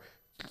her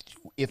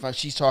if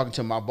she's talking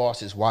to my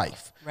boss's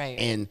wife, right?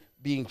 And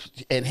being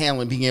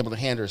able to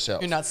handle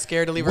herself. You're not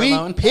scared to leave her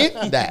alone. We pick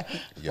that.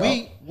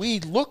 We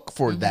look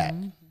for that.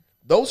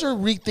 Those are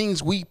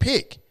things we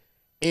pick.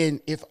 And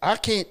if I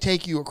can't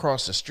take you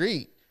across the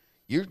street,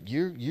 we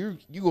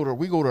go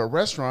to a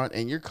restaurant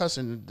and you're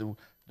cussing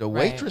the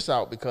waitress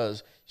out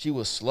because she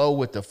was slow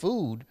with the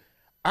food,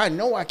 I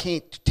know I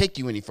can't take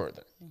you any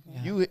further.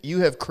 You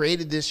have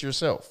created this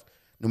yourself.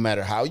 No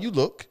matter how you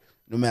look,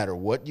 no matter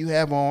what you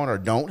have on or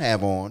don't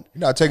have on.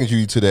 You're not taking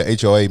you to the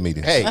HOA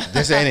meeting. Hey,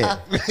 this ain't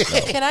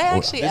it. Can I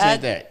actually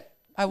add that?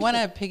 I want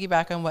to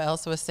piggyback on what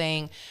Elsa was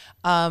saying.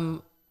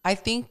 I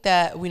think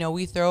that,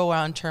 we throw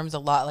around terms a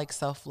lot like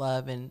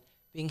self-love and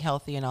being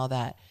healthy and all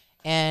that.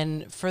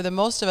 And for the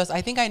most of us,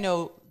 I think I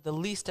know the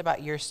least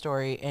about your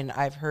story, and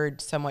I've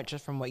heard somewhat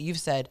just from what you've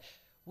said.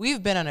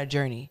 We've been on a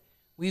journey.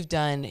 We've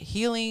done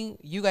healing.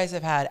 You guys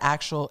have had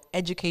actual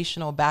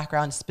educational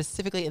background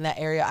specifically in that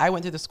area. I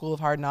went through the School of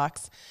Hard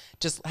Knocks,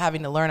 just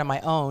having to learn on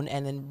my own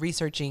and then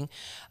researching,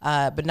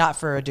 but not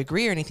for a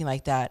degree or anything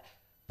like that.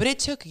 But it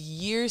took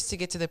years to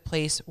get to the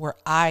place where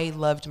I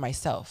loved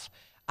myself.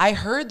 I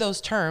heard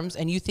those terms,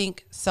 and you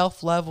think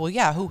self-love, well,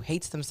 yeah, who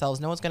hates themselves?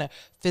 No one's going to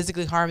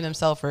physically harm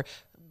themselves or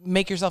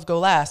make yourself go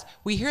last.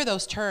 We hear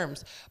those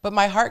terms, but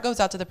my heart goes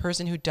out to the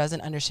person who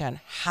doesn't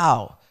understand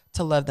how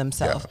to love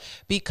themselves. Yeah.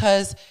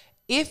 Because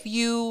if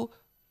you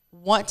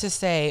want to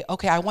say,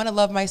 okay, I want to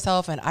love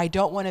myself and I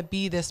don't want to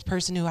be this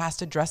person who has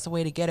to dress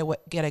away to get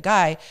a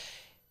guy,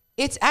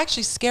 it's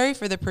actually scary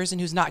for the person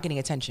who's not getting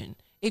attention.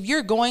 If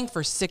you're going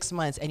for 6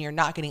 months and you're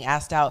not getting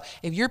asked out,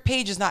 if your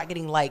page is not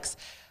getting likes,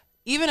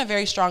 even a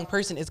very strong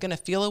person is going to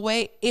feel a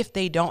way if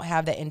they don't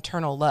have that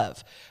internal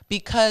love,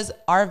 because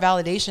our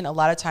validation a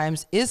lot of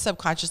times is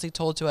subconsciously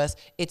told to us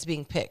it's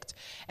being picked.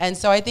 And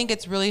so I think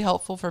it's really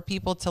helpful for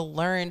people to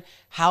learn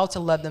how to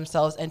love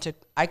themselves and to,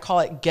 I call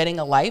it getting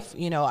a life.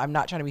 You know, I'm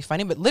not trying to be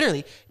funny, but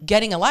literally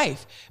getting a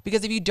life,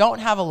 because if you don't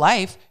have a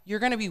life, you're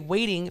going to be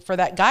waiting for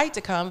that guy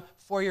to come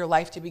for your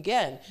life to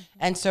begin.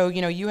 And so,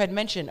 you know, you had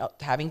mentioned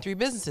having 3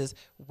 businesses.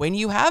 When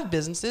you have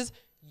businesses,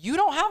 you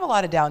don't have a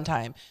lot of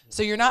downtime.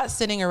 So you're not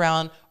sitting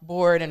around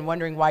bored and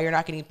wondering why you're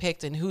not getting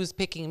picked and who's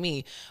picking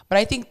me. But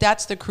I think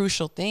that's the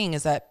crucial thing,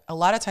 is that a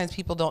lot of times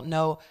people don't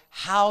know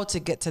how to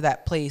get to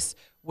that place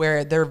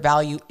where their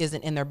value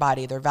isn't in their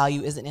body, their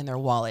value isn't in their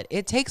wallet.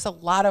 It takes a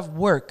lot of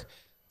work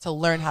to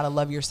learn how to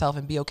love yourself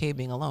and be okay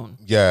being alone.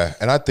 Yeah,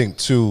 and I think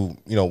too,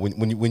 you know,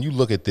 when you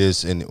look at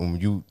this and when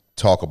you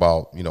talk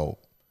about, you know,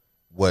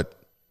 what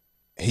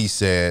he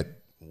said,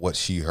 what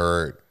she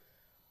heard,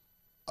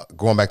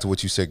 going back to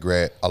what you said,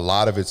 Greg, a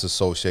lot of it's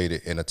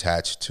associated and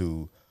attached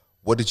to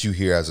what did you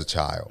hear as a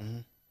child,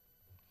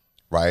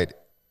 right?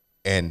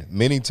 And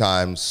many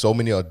times, so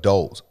many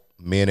adults,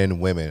 men and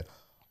women,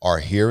 are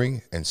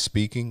hearing and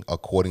speaking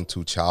according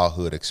to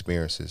childhood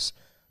experiences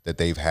that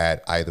they've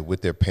had either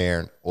with their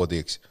parent or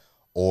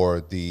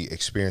the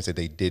experience that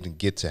they didn't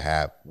get to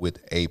have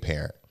with a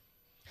parent.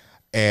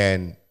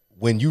 And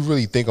when you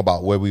really think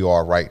about where we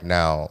are right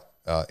now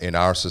in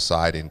our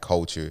society and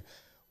culture,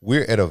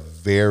 we're at a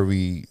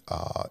very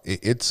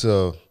it's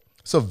a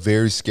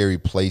very scary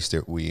place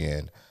that we're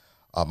in.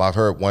 I've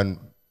heard one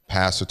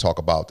pastor talk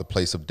about the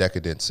place of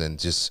decadence and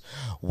just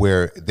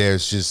where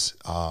there's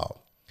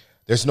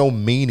no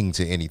meaning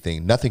to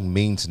anything. Nothing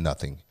means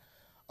nothing.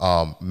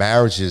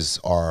 Marriages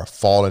are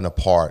falling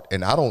apart,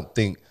 and I don't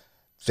think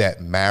that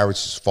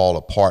marriages fall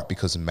apart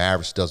because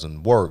marriage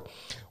doesn't work.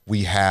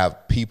 We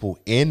have people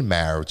in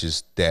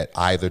marriages that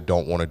either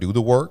don't want to do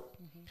the work.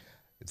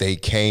 They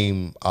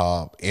came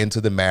into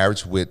the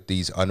marriage with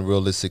these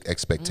unrealistic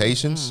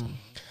expectations.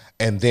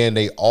 And then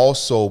they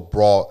also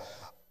brought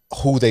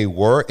who they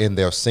were in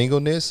their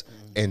singleness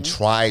and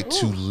tried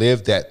to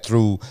live that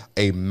through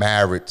a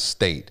married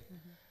state.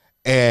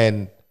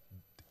 And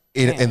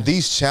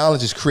these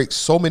challenges create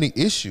so many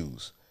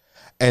issues.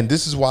 And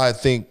this is why I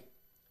think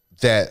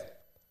that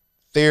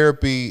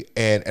therapy,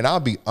 and I'll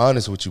be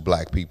honest with you,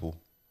 Black people,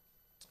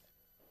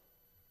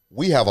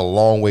 we have a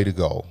long way to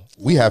go.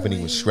 We haven't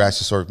even scratched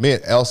the surface. Me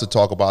and Elsa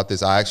talk about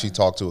this. I actually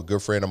talked to a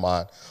good friend of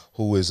mine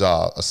who is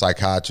a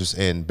psychiatrist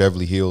in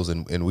Beverly Hills,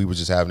 and we were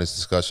just having this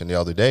discussion the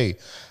other day,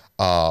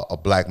 a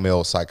Black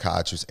male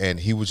psychiatrist, and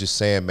he was just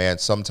saying, man,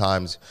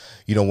 sometimes,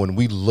 you know, when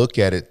we look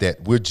at it,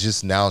 that we're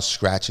just now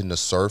scratching the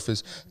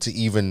surface to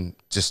even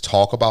just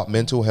talk about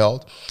mental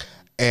health.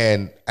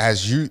 And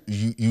as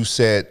you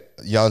said,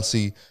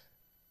 Yonci,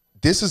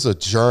 this is a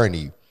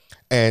journey.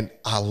 And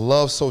I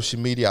love social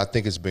media. I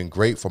think it's been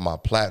great for my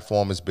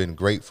platform. It's been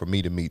great for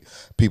me to meet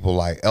people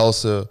like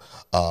Elsa,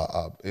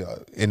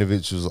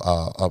 individuals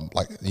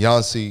like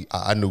Yonci.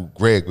 I knew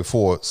Greg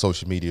before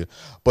social media,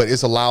 but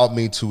it's allowed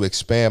me to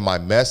expand my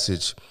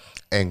message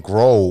and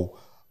grow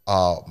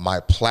my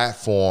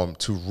platform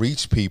to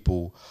reach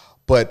people.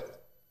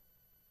 But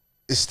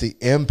it's the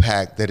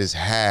impact that it's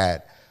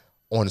had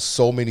on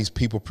so many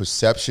people's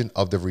perception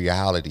of the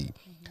reality.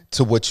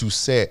 To what you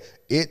said,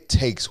 it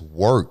takes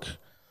work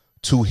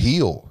to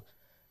heal.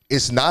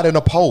 It's not in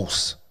a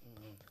post.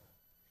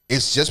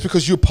 It's just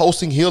because you're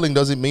posting healing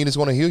doesn't mean it's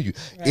going to heal you.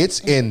 Right.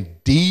 It's in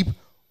deep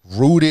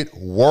rooted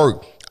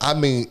work. I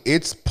mean,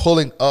 it's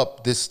pulling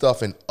up this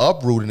stuff and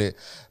uprooting it,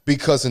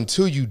 because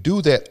until you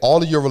do that,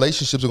 all of your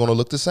relationships are going to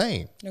look the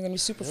same. They're going to be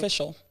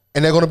superficial.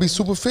 And they're going to be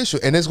superficial.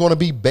 And it's going to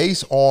be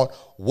based on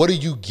what are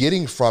you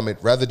getting from it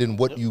rather than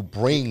what you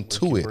bring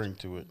to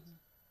it.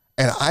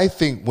 And I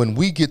think when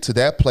we get to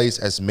that place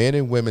as men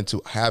and women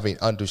to having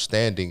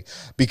understanding,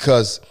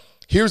 because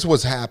here's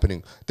what's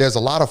happening. There's a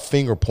lot of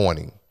finger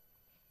pointing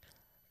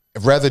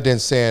rather than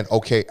saying,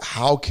 okay,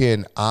 how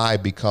can I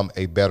become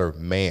a better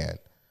man?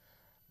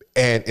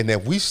 And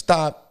if we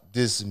stop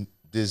this,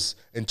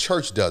 and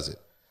church does it.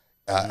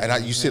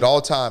 You see it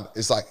all the time.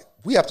 It's like,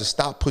 we have to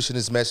stop pushing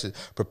this message,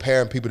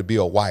 preparing people to be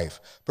a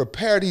wife.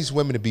 Prepare these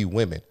women to be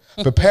women.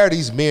 Prepare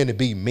these men to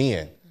be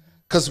men.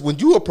 Because when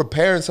you are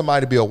preparing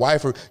somebody to be a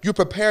wife, you're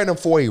preparing them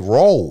for a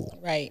role.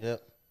 Right.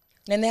 Yep.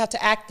 And they have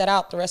to act that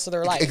out the rest of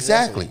their life.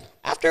 Exactly.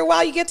 After a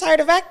while, you get tired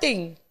of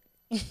acting.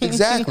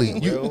 Exactly.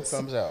 Real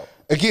comes out.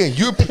 Again,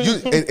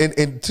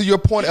 and to your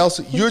point,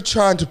 Elsa, you're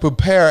trying to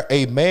prepare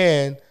a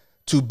man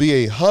to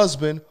be a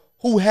husband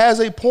who has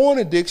a porn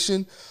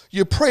addiction.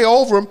 You pray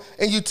over him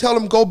and you tell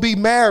him go be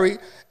married,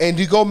 and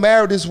you go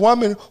marry this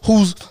woman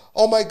who's,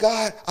 oh my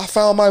God, I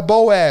found my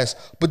Boaz.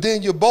 But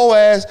then your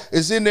Boaz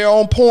is in there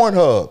on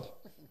Pornhub.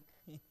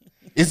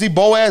 Is he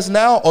Boaz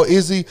now, or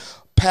is he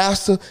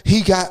pastor?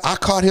 I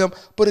caught him.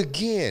 But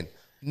again,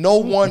 no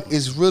one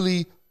is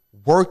really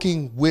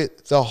working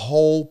with the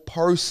whole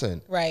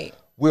person. Right.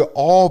 We're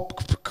all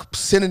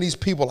sending these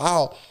people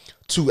out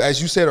to,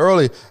 as you said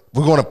earlier,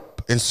 we're going to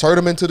insert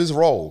them into this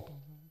role.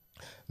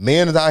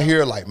 Men is out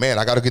here like, man,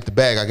 I got to get the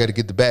bag. I got to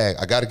get the bag.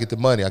 I got to get the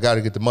money. I got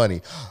to get the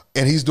money.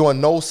 And he's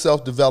doing no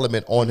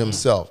self-development on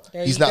himself.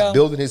 He's not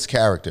building his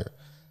character.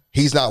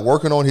 He's not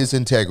working on his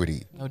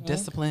integrity. No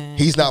discipline.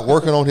 He's not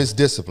working on his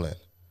discipline.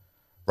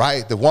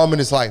 Right? The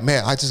woman is like,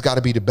 man, I just got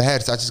to be the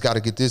baddest. I just got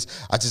to get this.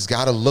 I just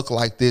got to look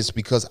like this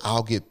because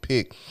I'll get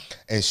picked.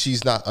 And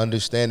she's not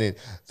understanding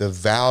the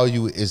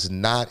value is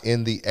not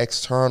in the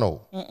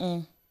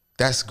external.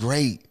 That's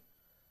great.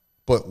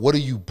 But what do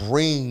you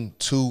bring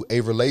to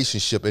a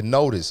relationship? And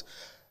notice,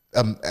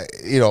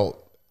 you know,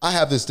 I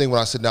have this thing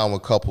when I sit down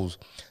with couples,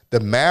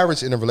 the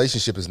marriage and the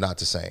relationship is not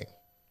the same.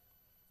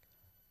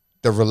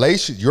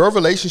 Your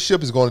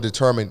relationship is going to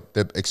determine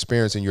the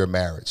experience in your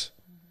marriage.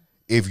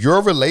 If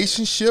your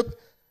relationship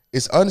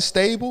is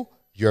unstable,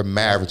 your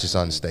marriage is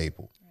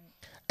unstable.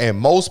 And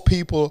most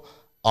people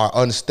are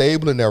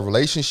unstable in their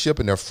relationship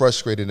and they're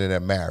frustrated in their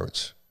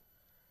marriage.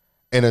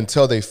 And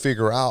until they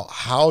figure out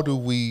how do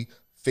we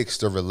fix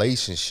the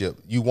relationship,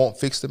 you won't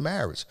fix the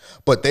marriage.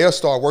 But they'll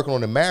start working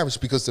on the marriage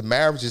because the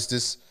marriage is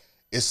this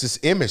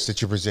image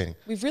that you're presenting.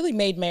 We've really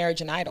made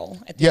marriage an idol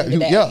at the end of the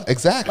day. Yeah,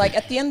 exactly. Like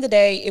at the end of the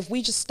day, if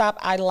we just stop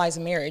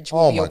idolizing marriage,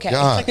 we'll be okay.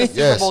 God. It's like a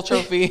Super Bowl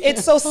trophy.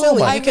 It's so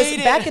silly because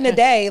God. back in the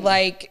day,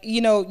 like, you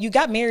know, you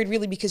got married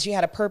really because you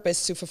had a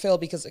purpose to fulfill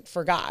because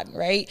for God,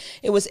 right?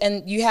 It was,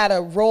 and you had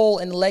a role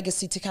and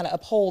legacy to kind of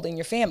uphold in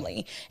your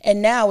family.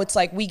 And now it's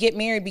like we get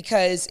married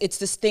because it's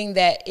this thing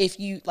that if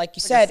you, like you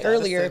said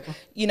earlier,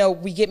 you know,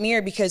 we get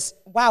married because,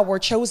 wow, we're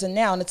chosen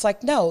now. And it's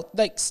like, no,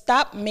 like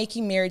stop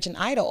making marriage an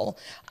idol.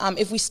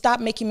 If we stop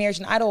making marriage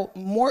an idol,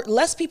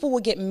 less people will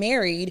get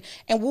married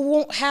and we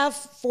won't have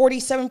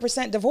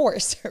 47%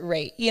 divorce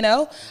rate, you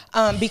know,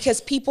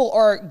 because people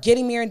are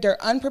getting married,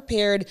 they're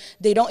unprepared.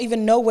 They don't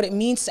even know what it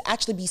means to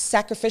actually be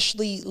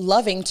sacrificially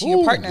loving to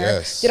your partner.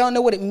 Yes. They don't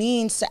know what it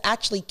means to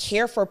actually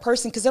care for a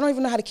person because they don't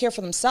even know how to care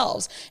for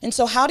themselves. And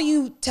so how do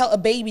you tell a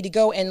baby to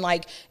go and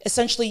like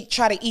essentially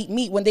try to eat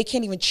meat when they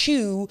can't even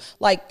chew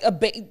like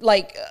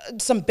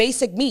some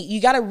basic meat? You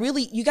got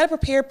to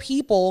prepare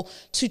people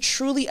to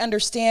truly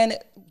understand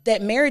that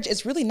marriage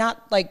is really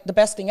not like the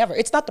best thing ever.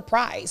 It's not the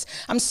prize.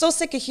 I'm so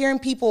sick of hearing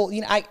people,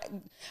 you know,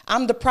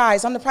 I'm the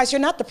prize. You're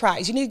not the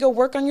prize. You need to go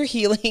work on your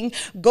healing,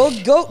 go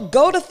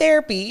to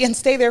therapy and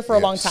stay there for a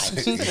long time.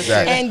 Exactly.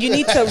 And you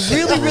need to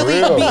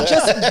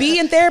really be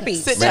in therapy.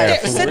 Sit there.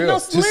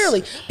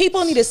 Literally,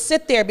 people need to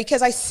sit there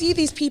because I see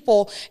these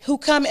people who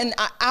come and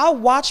I'll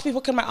watch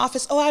people come to my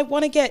office. Oh, I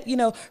want to get, you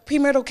know,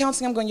 premarital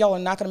counseling. I'm going, y'all are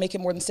not going to make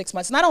it more than 6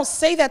 months. And I don't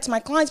say that to my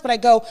clients, but I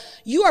go,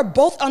 you are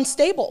both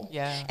unstable.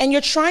 Yeah. And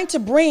you're trying to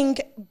bring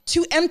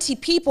two empty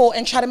people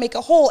and try to make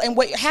a hole. And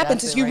what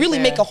happens is you really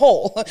make a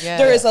hole. Yeah.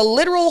 There is a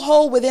literal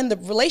hole within the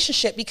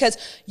relationship because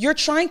you're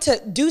trying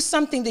to do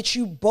something that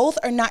you both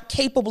are not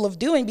capable of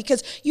doing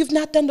because you've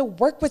not done the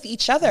work with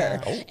each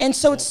other. Yeah. And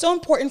so it's so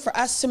important for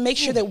us to make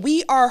sure that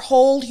we are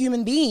whole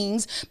human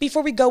beings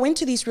before we go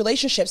into these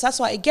relationships. That's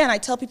why, again, I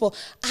tell people,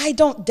 I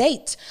don't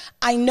date.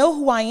 I know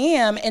who I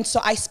am. And so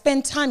I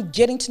spend time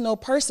getting to know a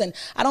person.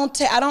 I don't,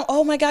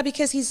 oh my God,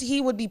 because he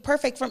would be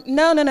perfect for,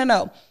 no.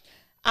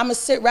 I'm going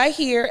to sit right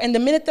here. And the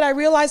minute that I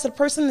realize the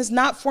person is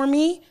not for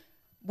me,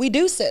 we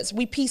deuces,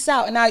 we peace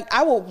out. And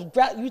I will,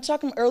 you were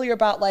talking earlier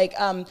about like,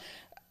 I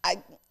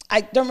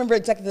don't remember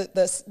exactly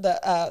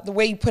the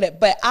way you put it,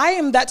 but I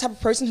am that type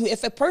of person who,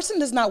 if a person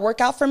does not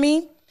work out for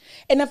me,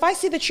 and if I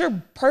see that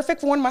you're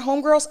perfect for one of my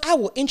homegirls, I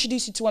will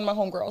introduce you to one of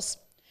my homegirls.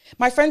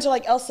 My friends are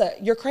like, Elsa,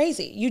 you're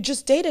crazy. You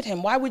just dated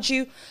him. Why would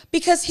you?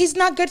 Because he's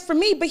not good for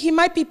me, but he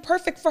might be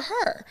perfect for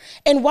her.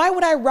 And why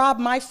would I rob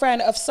my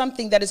friend of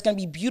something that is going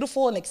to be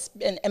beautiful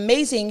and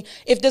amazing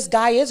if this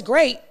guy is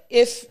great,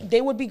 if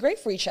they would be great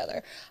for each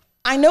other?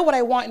 I know what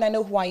I want and I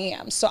know who I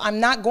am. So I'm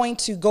not going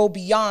to go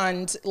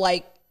beyond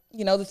like,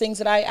 you know, the things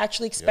that I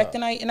actually expect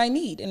and I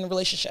need in a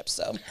relationship.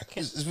 So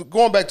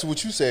going back to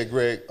what you said,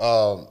 Greg,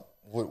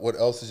 what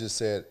Elsa just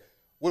said,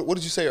 what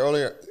did you say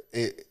earlier?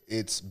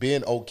 It's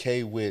being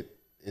okay with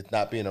it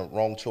not being a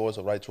wrong choice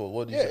or right choice.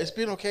 What did you say? It's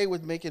being okay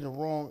with making the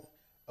wrong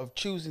of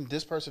choosing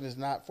this person is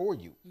not for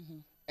you,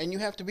 and you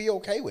have to be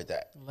okay with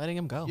that. Letting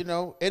him go, you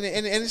know, and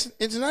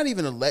it's not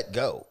even a let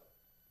go.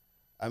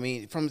 I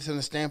mean, from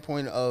the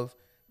standpoint of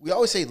we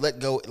always say let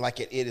go like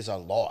it is a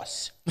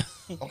loss.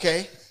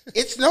 Okay,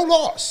 it's no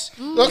loss.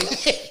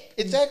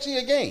 It's actually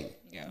a gain.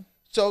 Yeah.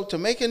 So to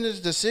making this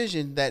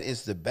decision that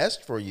is the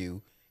best for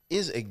you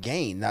is a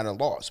gain, not a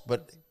loss.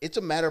 But it's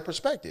a matter of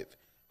perspective.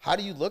 How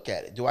do you look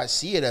at it? Do I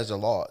see it as a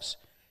loss?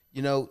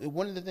 You know,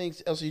 one of the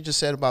things, Elsa, you just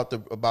said about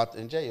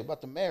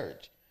the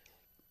marriage,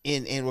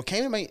 and what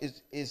came to me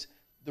is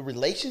the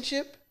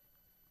relationship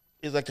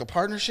is like a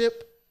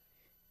partnership,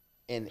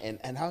 and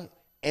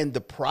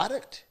the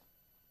product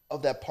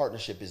of that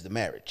partnership is the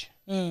marriage.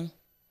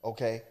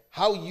 Okay,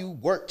 how you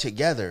work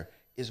together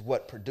is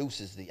what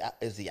produces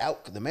the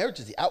outcome. The marriage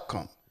is the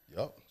outcome.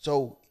 Yep.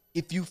 So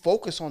if you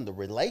focus on the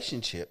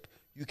relationship,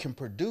 you can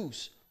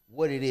produce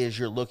what it is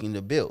you're looking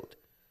to build.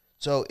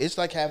 So it's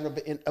like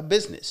having a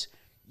business.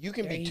 You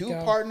can be two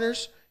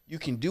partners. You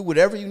can do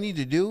whatever you need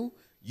to do.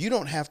 You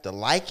don't have to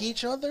like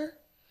each other.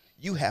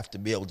 You have to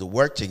be able to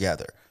work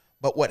together.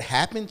 But what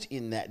happens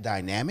in that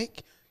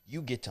dynamic,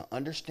 you get to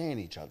understand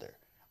each other.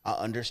 I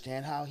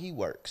understand how he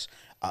works.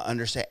 I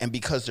understand. And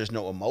because there's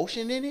no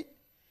emotion in it,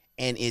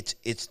 and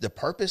it's the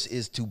purpose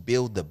is to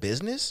build the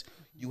business,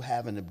 you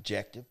have an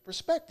objective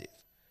perspective.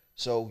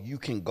 So you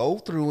can go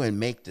through and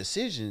make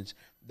decisions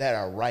that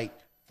are right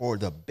for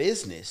the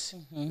business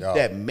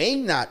that may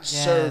not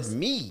serve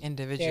me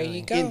individually. There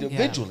you go.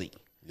 Individually.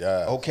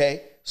 Yeah.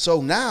 Okay.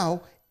 So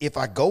now if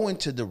I go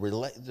into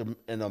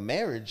in a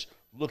marriage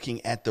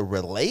looking at the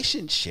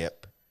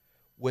relationship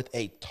with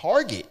a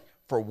target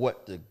for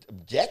what the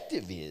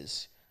objective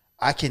is,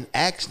 I can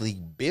actually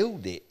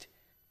build it.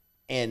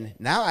 And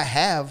now I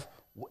have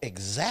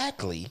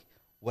exactly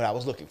what I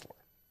was looking for.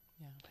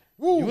 Yeah.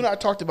 You and I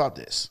talked about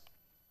this.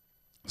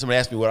 Somebody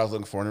asked me what I was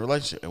looking for in a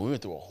relationship, and we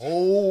went through a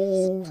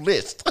whole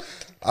list.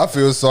 I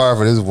feel sorry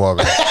for this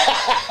woman.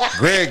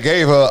 Greg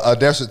gave her a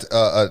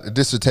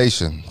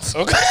dissertation.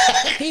 Okay.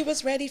 He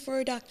was ready for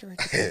a doctorate.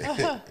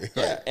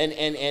 Yeah, and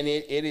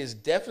it is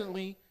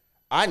definitely.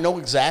 I know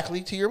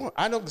exactly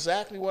I know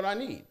exactly what I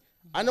need.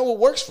 I know what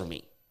works for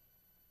me,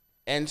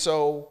 and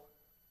so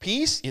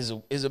peace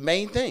is a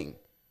main thing.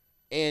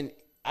 And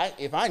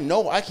if I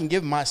know I can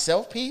give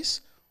myself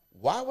peace,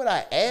 why would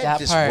I add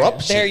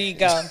disruption? There you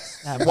go.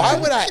 Why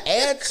would I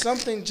add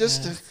something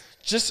just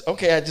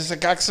okay? I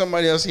got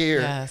somebody else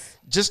here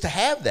just to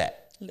have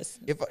that.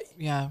 Listen.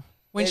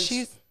 When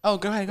she's go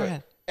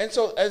ahead. And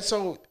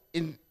so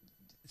in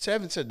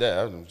having said that,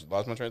 I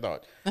lost my train of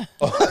thought.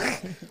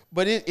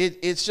 But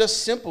it's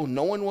just simple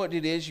knowing what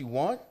it is you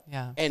want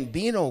and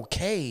being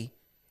okay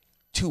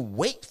to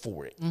wait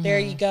for it. There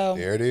you go.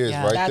 There it is,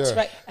 right that's there.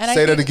 Right. And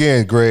say that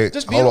again, Greg.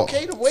 Just be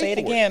okay to wait Say it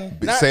for again.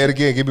 it. Say it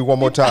again. Give me one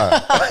more time.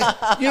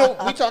 You know,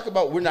 we talk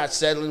about we're not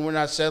settling. We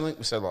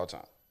settle all the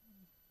time.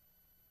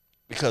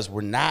 Because we're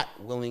not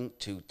willing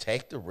to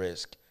take the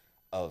risk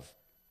of,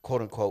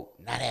 quote unquote,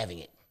 not having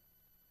it.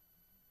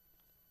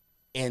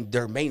 And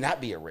there may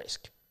not be a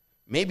risk.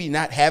 Maybe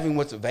not having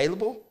what's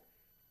available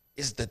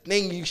is the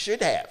thing you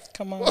should have.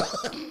 Come on.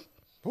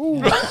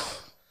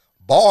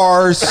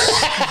 Bars.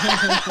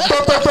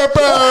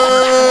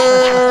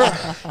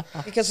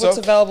 Because what's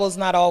available is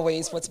not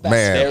always what's best.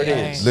 Man, There it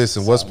is.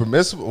 listen, what's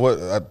permissible? What?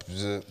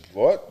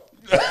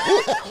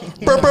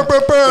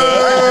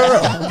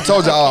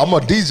 Told y'all I'm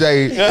a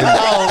DJ in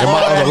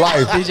my other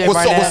life. DJ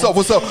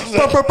What's up?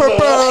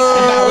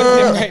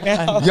 Right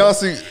now.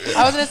 Yonci.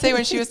 I was gonna say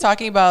when she was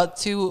talking about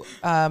two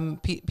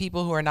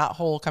people who are not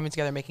whole coming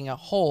together making a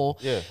whole.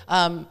 Yeah.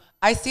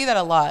 I see that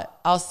a lot.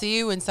 I'll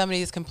see when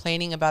somebody is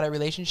complaining about a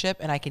relationship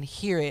and I can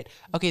hear it.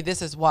 Okay,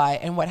 this is why.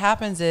 And what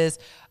happens is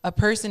a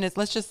person is,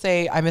 let's just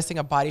say I'm missing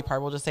a body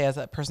part. We'll just say as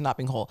a person not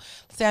being whole.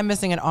 Let's say I'm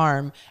missing an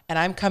arm and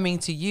I'm coming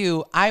to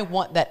you. I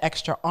want that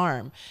extra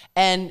arm.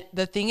 And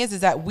the thing is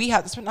that we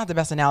have, this is not the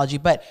best analogy,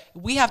 but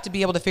we have to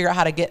be able to figure out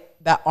how to get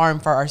that arm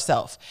for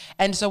ourselves.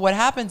 And so what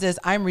happens is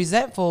I'm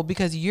resentful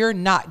because you're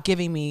not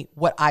giving me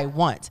what I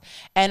want.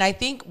 And I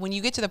think when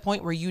you get to the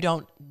point where you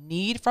don't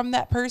need from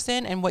that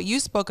person, and what you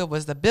spoke of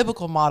was the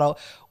biblical model,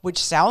 which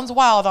sounds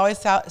wild. I always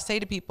say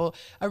to people,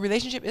 a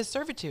relationship is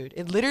servitude.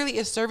 It literally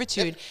is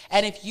servitude.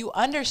 And if you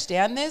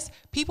understand this,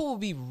 people will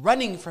be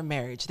running from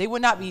marriage. They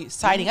would not be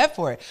signing up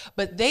for it,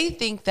 but they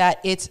think that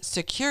it's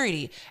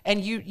security.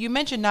 And you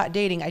mentioned not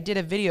dating. I did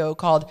a video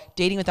called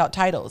Dating Without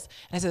Titles.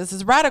 And I said, this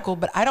is radical,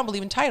 but I don't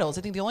believe in titles.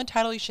 I think the only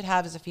title you should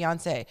have is a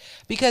fiance.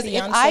 Because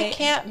if I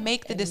can't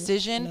make the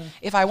decision,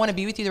 if I want to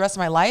be with you the rest of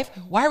my life,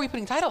 why are we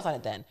putting titles on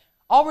it then?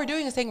 All we're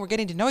doing is saying we're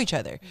getting to know each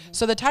other.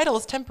 So the title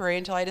is temporary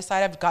until I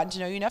decide I've gotten to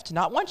know you enough to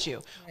not want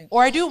you.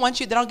 Or I do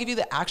want you, then I'll give you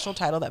the actual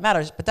title that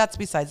matters. But that's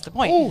besides the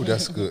point. Ooh,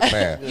 that's good,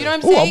 man. You know what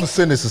I'm saying? I'm gonna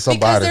send this to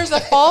somebody. Because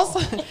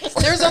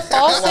there's a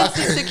false sense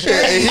of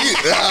security.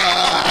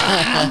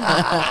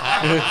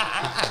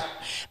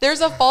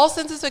 There's a false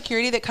sense of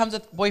security that comes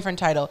with boyfriend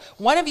title.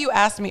 One of you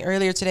asked me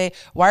earlier today,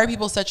 why are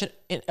people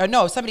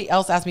somebody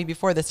else asked me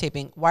before this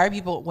taping, why are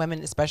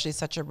women especially,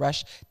 such a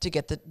rush to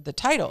get the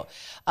title?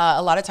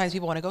 A lot of times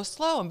people want to go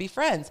slow and be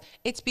friends.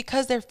 It's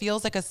because there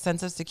feels like a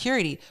sense of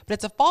security, but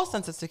it's a false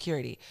sense of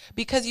security.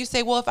 Because you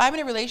say, well, if I'm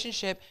in a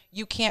relationship,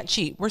 you can't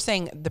cheat. We're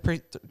saying the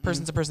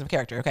person's a person of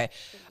character, okay?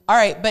 All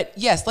right, but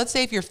yes, let's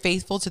say if you're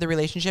faithful to the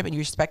relationship and you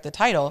respect the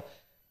title,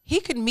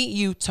 he could meet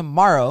you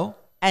tomorrow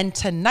and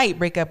tonight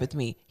break up with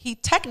me. He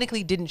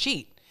technically didn't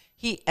cheat.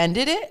 He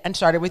ended it and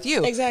started with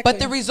you. Exactly. But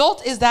the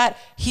result is that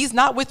he's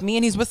not with me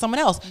and he's with someone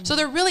else. So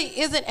there really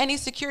isn't any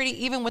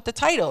security even with the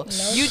title.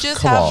 Nope. You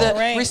just have the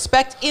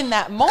respect in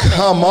that moment.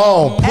 Come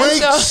on,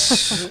 preach.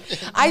 So,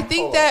 I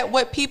think that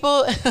what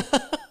people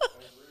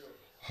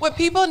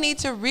need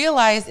to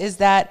realize is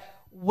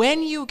that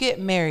when you get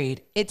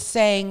married, it's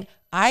saying,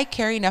 I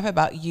care enough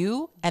about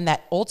you and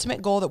that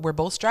ultimate goal that we're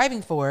both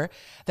striving for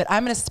that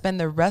I'm going to spend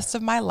the rest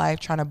of my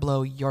life trying to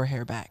blow your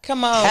hair back.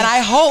 Come on. And I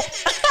hope.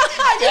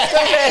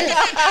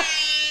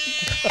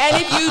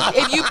 And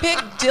if you pick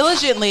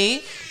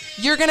diligently,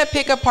 you're going to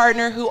pick a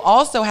partner who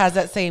also has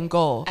that same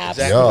goal.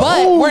 Absolutely. Yeah.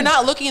 But we're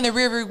not looking in the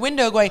rearview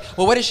window going,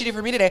 well, what did she do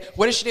for me today?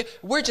 What did she do?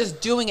 We're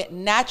just doing it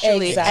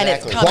naturally, and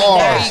it's Exactly. coming.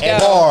 Bars, There you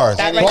go. bars,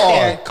 That bars, right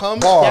there.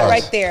 Comes bars. That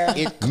right there.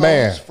 It comes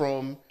Man.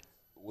 from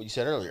what you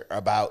said earlier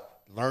about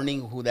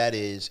learning who that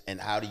is and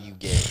how do you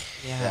get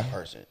that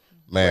person.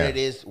 Man.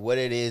 What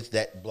it is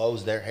that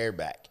blows their hair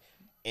back.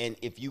 And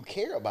if you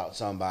care about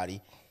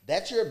somebody,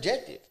 that's your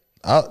objective.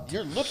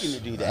 You're looking to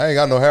do that. I ain't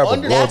got no hair,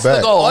 but blow That's it the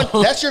back.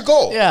 goal. That's your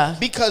goal. Yeah.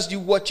 Because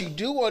what you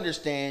do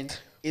understand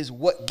is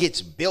what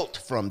gets built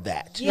from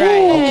that. Right.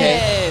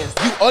 Okay.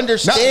 You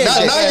understand. Now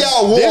that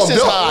y'all warmed this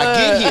is up. how I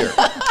get here.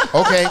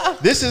 Okay.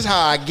 This is how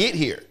I get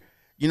here.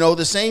 You know,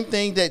 the same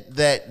thing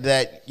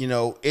that you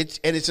know,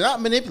 it's not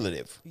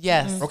manipulative.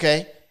 Yes.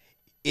 Okay.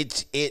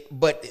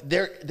 But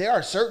there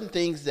are certain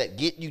things that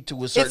get you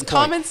to a certain point. It's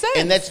common sense.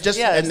 And that's just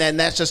Yes. and then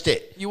that's just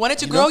it. You want it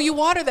to grow, you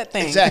water that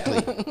thing.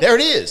 Exactly. There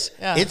it is.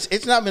 Yeah.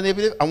 It's not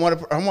manipulative. I want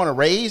to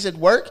raise at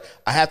work.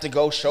 I have to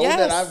go show Yes.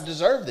 that I've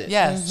deserved it.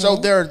 Yes. So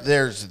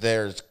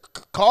there's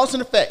cause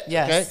and effect.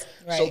 Yes.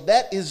 Okay. So Right.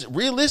 that is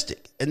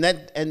realistic, and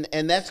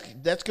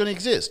that's going to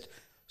exist.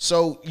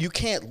 So you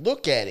can't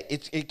look at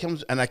it. It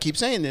comes, and I keep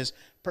saying this,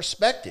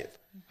 perspective.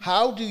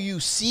 How do you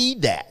see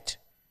that?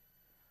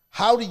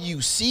 How do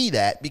you see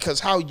that? Because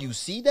how you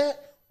see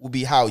that will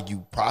be how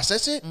you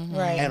process it,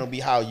 Right. and it'll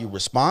be how you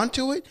respond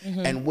to it,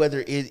 and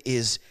whether it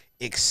is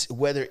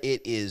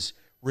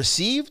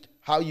received,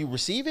 how you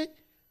receive it,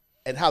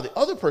 and how the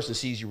other person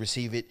sees you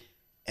receive it,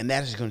 and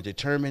that is going to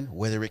determine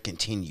whether it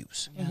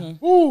continues.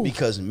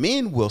 Because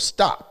men will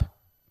stop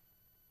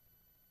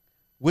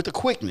with a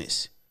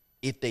quickness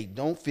if they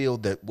don't feel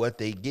that what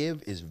they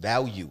give is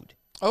valued.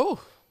 Oh.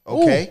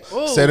 Okay.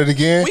 Said it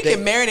again. We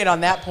can marinate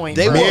on that point.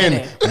 They for a will.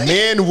 minute.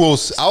 Men will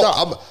men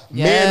will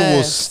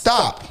Yes.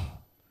 stop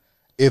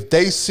if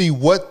they see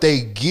what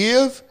they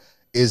give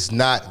is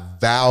not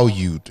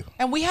valued.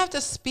 And we have to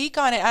speak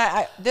on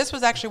it. This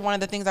was actually one of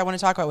the things I want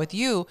to talk about with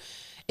you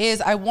is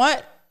I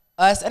want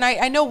us, and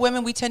I know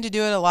women, we tend to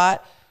do it a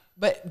lot,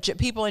 but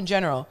people in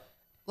general,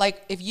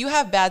 like if you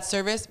have bad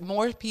service,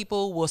 more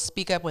people will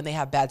speak up when they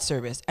have bad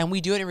service. And we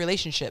do it in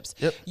relationships.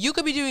 Yep. You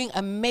could be doing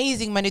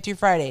amazing Monday through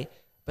Friday,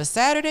 but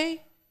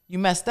Saturday, you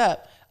messed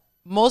up.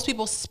 Most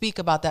people speak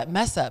about that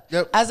mess up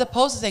as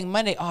opposed to saying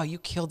Monday, oh, you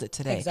killed it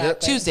today.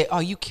 Exactly. Tuesday, oh,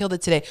 you killed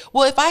it today.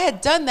 Well, if I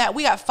had done that,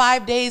 we got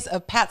 5 days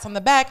of pats on the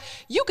back.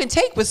 You can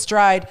take with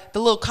stride the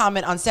little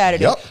comment on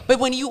Saturday. Yep. But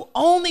when you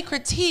only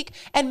critique,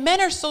 and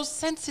men are so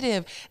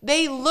sensitive,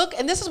 they look,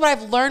 and this is what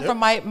I've learned from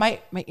my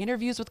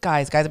interviews with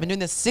guys. Guys, I've been doing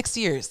this 6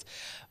 years.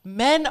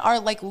 Men are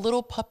like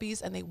little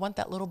puppies, and they want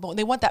that little bone.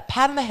 They want that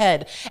pat on the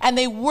head, and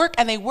they work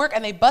and they work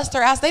and they bust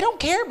their ass. They don't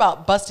care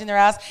about busting their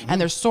ass and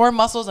their sore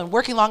muscles and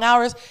working long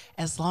hours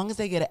as long as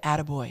they get an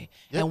attaboy.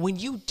 And when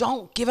you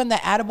don't give them the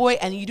attaboy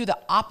and you do the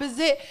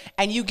opposite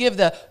and you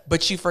give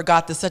but you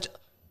forgot the such.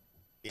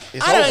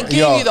 I done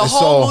gave you the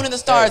whole moon and the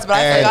stars, but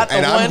I forgot the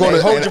one. I'm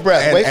gonna, Hold your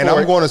breath. Wait And for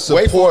I'm it. going to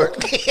Wait for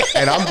support.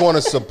 And I'm going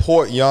to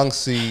support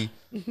Yonci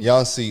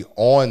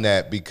on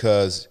that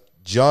because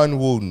John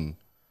Wooden,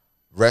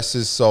 rest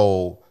his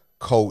soul,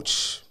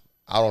 coach,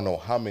 I don't know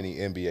how many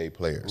NBA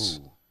players.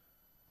 Ooh.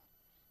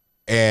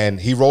 And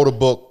he wrote a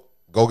book,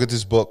 go get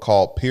this book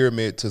called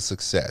Pyramid to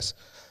Success.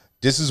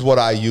 This is what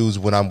I use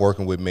when I'm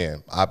working with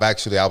men. I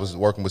was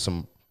working with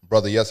some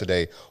brother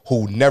yesterday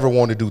who never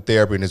wanted to do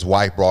therapy, and his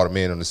wife brought him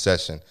in on the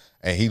session.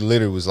 And he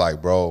literally was like,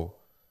 bro,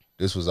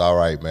 this was all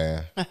right,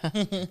 man.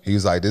 He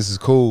was like, this is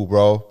cool,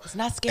 bro. It's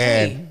not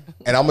scary.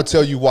 And I'm going to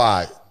tell you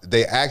why.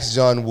 They asked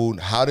John Wooden,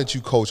 how did you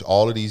coach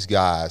all of these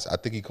guys? I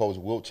think he coached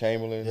Wilt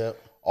Chamberlain,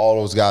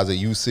 all those guys at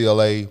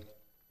UCLA.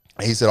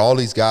 And he said all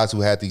these guys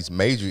who had these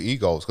major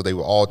egos because they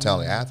were all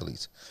talented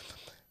athletes.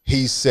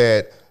 He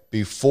said,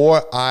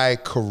 before I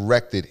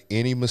corrected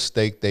any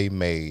mistake they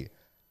made,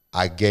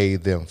 I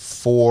gave them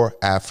 4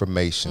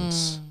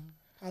 affirmations.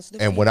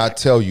 And when I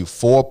tell you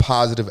 4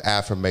 positive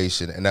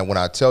affirmation, and then when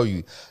I tell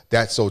you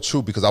that's so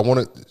true, because I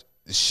want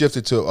to shift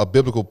it to a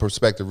biblical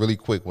perspective really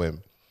quick.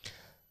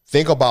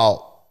 Think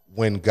about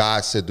when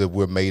God said that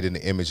we're made in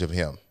the image of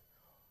him.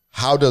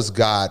 How does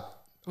God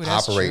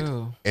operate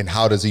and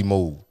how does he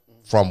move?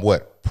 From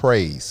what?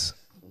 Praise.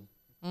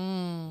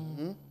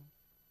 I'm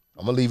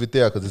going to leave it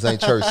there because this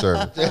ain't church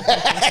service.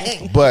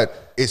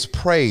 But it's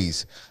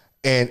praise.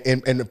 And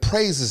the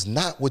praise is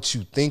not what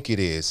you think it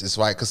is. It's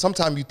like, because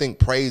sometimes you think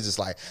praise is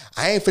like,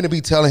 I ain't finna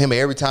be telling him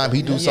every time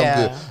he do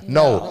something good.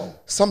 No.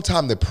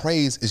 Sometimes the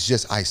praise is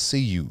just, I see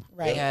you.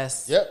 Right.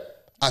 Yes. Yep.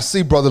 I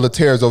see Brother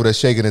Later's over there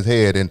shaking his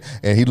head, and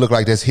he looked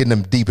like that's hitting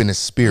him deep in his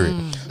spirit.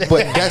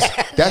 But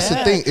that's the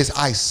thing, is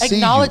I see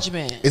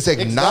acknowledgement. you. It's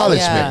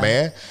acknowledgement,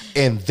 man.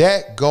 And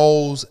that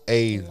goes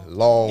a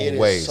long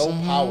way. It is so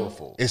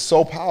powerful. It's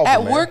so powerful,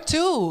 At man. work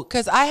too,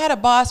 because I had a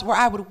boss where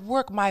I would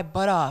work my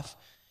butt off.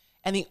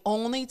 And the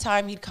only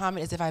time he'd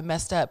comment is if I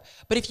messed up.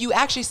 But if you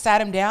actually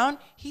sat him down,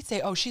 he'd say,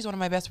 oh, she's one of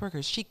my best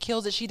workers. She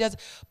kills it. She does.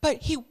 But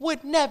he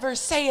would never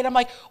say it. I'm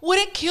like, would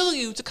it kill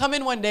you to come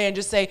in one day and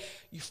just say,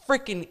 you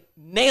freaking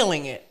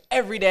nailing it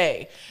every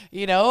day?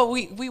 You know,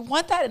 we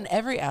want that in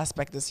every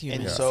aspect as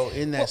humans. And so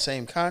in that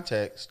same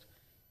context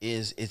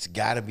it's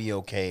got to be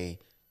okay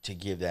to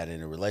give that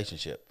in a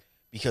relationship,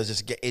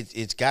 because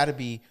it's got to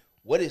be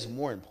what is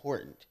more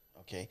important,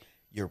 okay?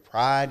 Your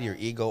pride, your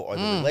ego, or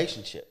the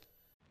relationship.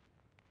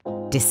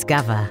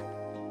 Discover,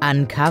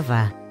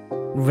 uncover,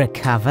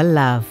 recover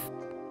love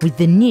with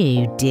the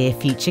new Dear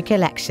Future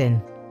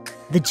collection.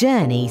 The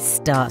journey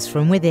starts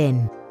from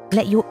within.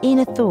 Let your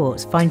inner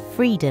thoughts find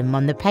freedom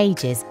on the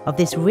pages of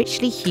this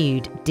richly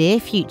hued Dear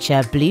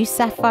Future Blue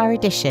Sapphire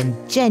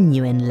Edition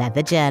genuine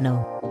leather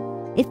journal.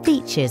 It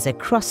features a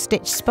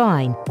cross-stitched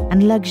spine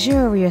and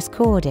luxurious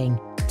cording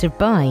to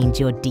bind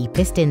your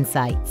deepest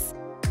insights.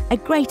 A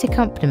great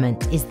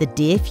accompaniment is the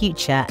Dear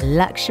Future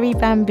Luxury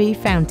Bamboo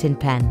Fountain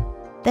Pen.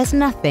 There's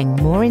nothing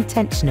more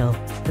intentional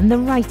than the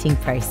writing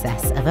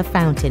process of a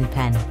fountain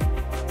pen.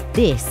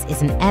 This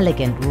is an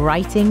elegant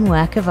writing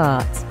work of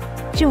art.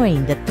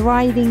 Join the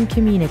thriving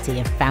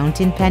community of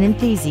fountain pen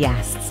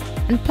enthusiasts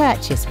and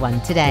purchase one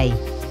today.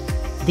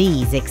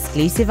 These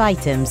exclusive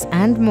items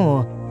and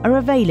more are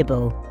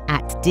available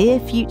at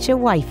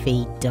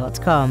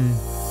dearfuturewifey.com.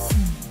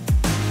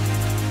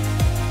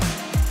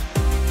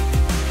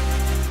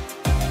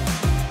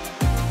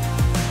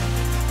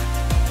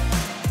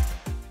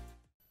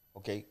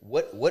 Okay,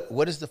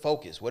 what is the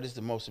focus? What is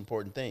the most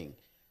important thing?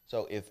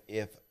 So if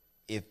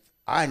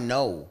I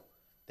know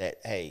that,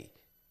 hey,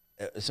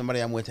 somebody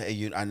I'm with,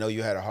 hey, I know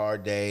you had a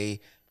hard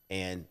day,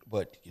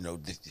 but you know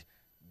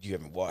you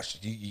haven't washed.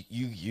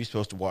 You're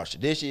supposed to wash the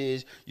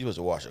dishes. You're supposed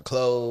to wash your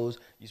clothes.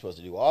 You're supposed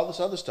to do all this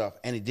other stuff,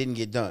 and it didn't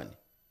get done.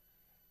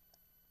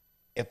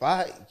 If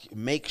I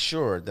make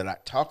sure that I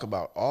talk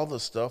about all the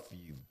stuff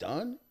you've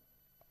done,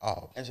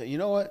 and say, you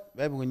know what,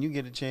 baby, when you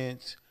get a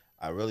chance,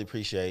 I really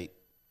appreciate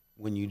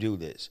when you do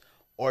this.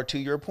 Or to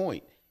your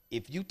point,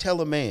 if you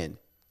tell a man,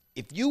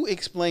 if you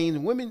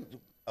explain, women,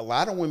 a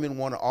lot of women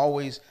want to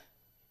always,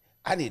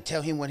 I need to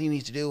tell him what he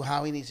needs to do,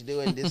 how he needs to do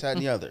it, and this, that,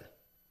 and the other.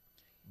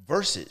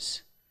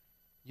 Versus,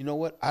 you know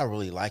what, I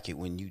really like it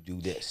when you do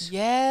this.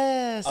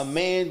 Yes. A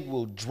man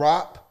will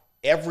drop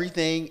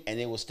everything and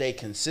it will stay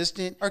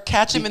consistent. Or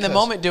catch him in the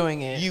moment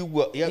doing it. You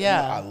will. Yeah. You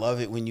know, I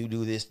love it when you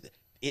do this.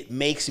 It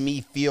makes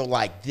me feel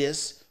like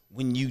this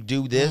when you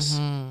do this.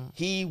 Mm-hmm.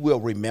 He will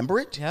remember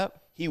it. Yep.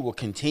 He will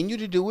continue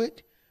to do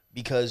it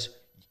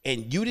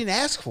and you didn't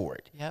ask for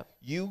it. Yep.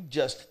 You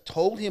just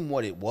told him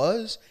what it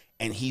was,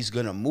 and he's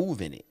going to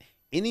move in it.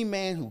 Any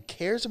man who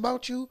cares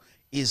about you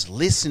is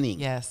listening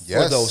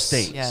for those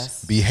things.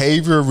 Yes.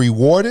 Behavior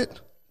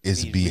rewarded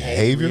is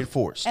behavior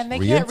reinforced. And they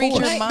can't read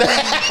your mind.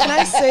 Can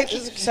I say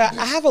this? So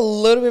I have a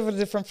little bit of a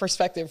different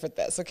perspective with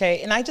this, okay?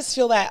 And I just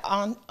feel that,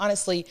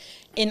 honestly,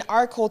 in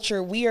our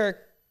culture, we are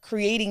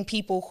creating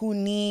people who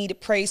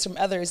need praise from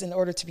others in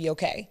order to be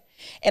okay.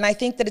 And I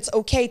think that it's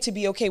okay to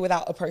be okay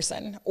without a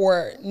person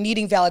or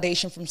needing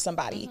validation from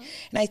somebody. Mm-hmm.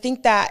 And I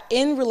think that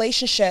in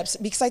relationships,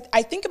 because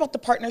I think about the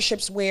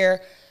partnerships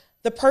where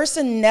the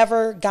person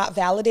never got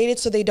validated,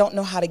 so they don't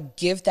know how to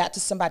give that to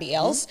somebody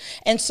else.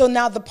 Mm-hmm. And so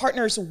now the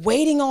partner's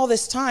waiting all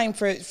this time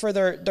for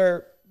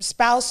their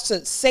spouse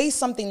to say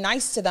something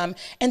nice to them,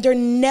 and they're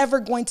never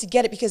going to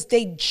get it because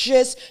they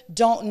just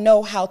don't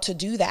know how to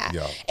do that.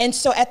 Yeah. And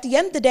so at the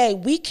end of the day,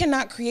 we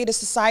cannot create a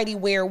society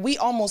where we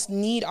almost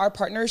need our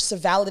partners to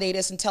validate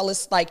us and tell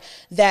us like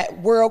that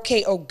we're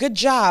okay. Oh, good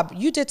job.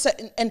 You did so.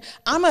 And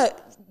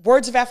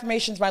words of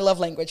affirmation is my love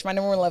language, my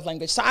number one love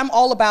language. So I'm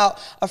all about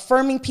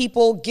affirming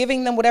people,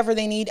 giving them whatever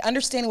they need,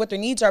 understanding what their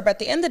needs are. But at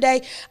the end of the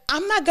day,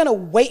 I'm not going to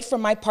wait for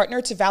my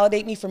partner to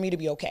validate me for me to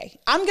be okay.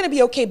 I'm going to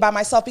be okay by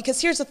myself, because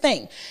here's the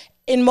thing.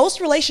 In most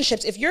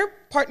relationships, if your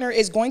partner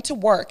is going to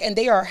work and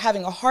they are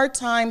having a hard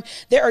time,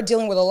 they are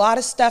dealing with a lot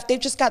of stuff, they've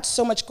just got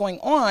so much going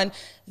on,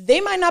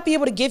 they might not be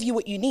able to give you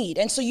what you need.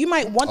 And so you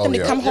might want them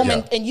to come home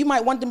and you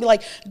might want them to be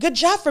like, good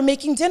job for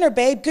making dinner,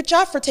 babe. Good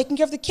job for taking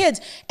care of the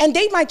kids. And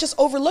they might just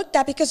overlook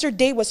that because their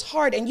day was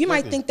hard. And you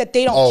might think that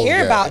they don't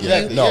care about you.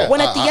 No, when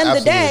at the end of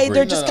the day,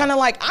 they're just kind of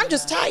like, I'm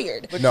just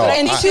tired.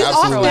 And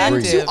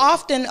too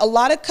often, a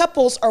lot of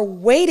couples are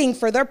waiting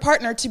for their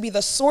partner to be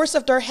the source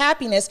of their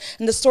happiness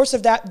and the source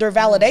of their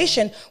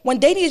validation, when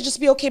they need to just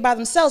be okay by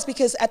themselves,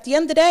 because at the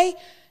end of the day,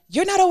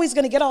 you're not always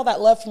going to get all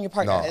that love from your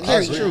partner. No, and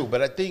that's true, but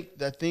I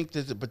think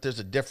there's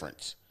a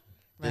difference.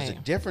 There's a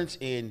difference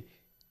in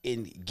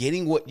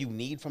getting what you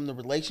need from the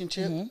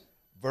relationship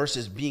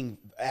versus being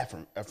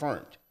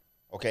affirmed.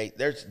 Okay,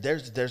 there's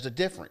a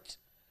difference.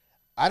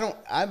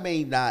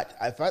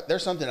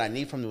 There's something I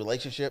need from the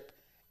relationship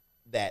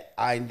that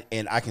I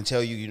can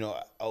tell you,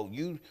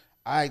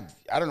 I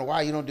don't know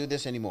why you don't do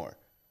this anymore.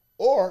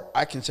 Or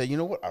I can say, you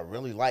know what, I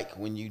really like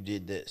when you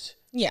did this.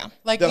 Yeah.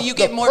 Like you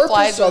get more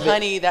flies with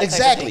honey, that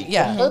exactly. type of thing.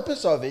 Yeah. The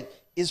purpose of it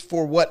is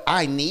for what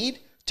I need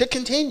to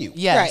continue.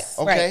 Yes.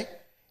 Right. Okay. Right.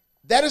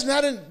 That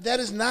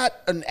is not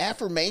an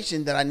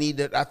affirmation that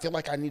I feel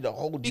like I need to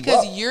hold you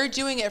because up. you're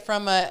doing it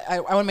from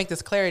I want to make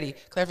this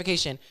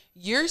clarification.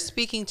 You're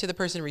speaking to the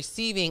person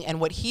receiving,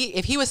 and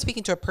if he was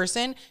speaking to a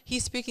person,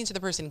 he's speaking to the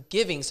person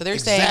giving. So they're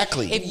saying,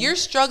 if you're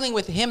struggling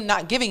with him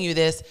not giving you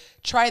this,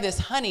 try this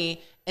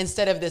honey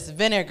instead of this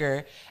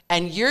vinegar.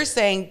 And you're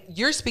saying,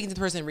 you're speaking to the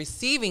person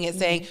receiving it,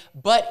 saying,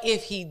 but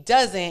if he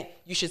doesn't,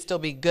 you should still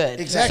be good.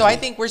 Exactly. So I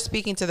think we're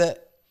speaking to the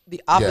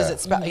opposite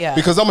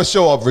Because I'm gonna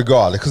show up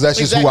regardless, because that's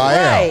just who I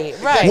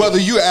am. Right. Whether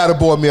you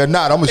attaboy me or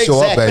not, I'm gonna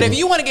show up, baby. But if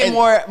you want to get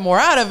more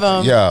out of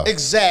them,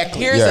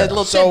 exactly. Here's a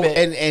little tidbit.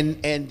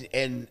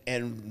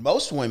 And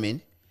most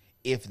women,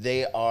 if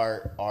they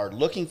are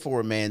looking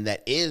for a man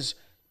that is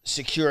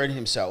secure in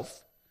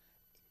himself,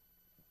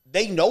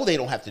 they know they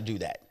don't have to do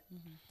that.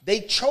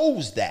 They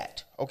chose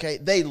that. Okay,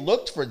 they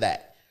looked for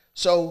that.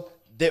 So,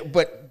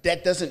 but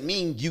that doesn't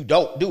mean you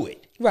don't do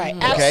it. Right.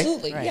 Okay?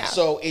 Absolutely. Right. Yeah.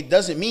 So it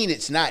doesn't mean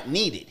it's not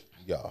needed.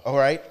 Yeah. All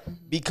right.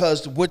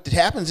 Because what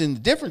happens in the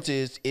difference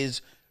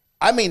is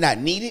I may not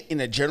need it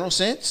in a general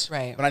sense,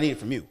 right, but I need it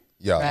from you.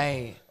 Yeah.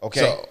 Right. Okay.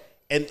 So,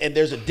 and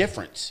there's a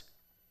difference.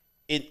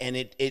 It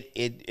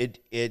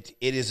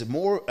is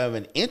more of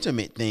an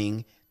intimate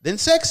thing than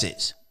sex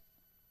is.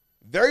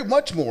 Very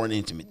much more an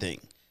intimate thing.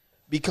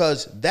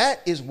 Because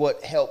that is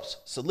what helps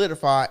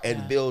solidify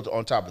and build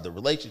on top of the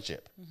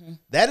relationship.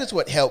 That is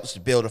what helps to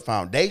build a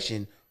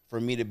foundation for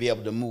me to be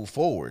able to move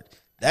forward.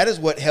 That is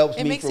what helps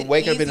me to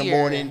wake up in the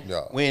morning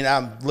when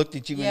I'm looked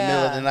at you in the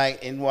middle of the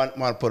night and want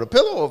to put a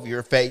pillow over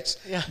your face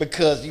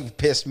because you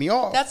pissed me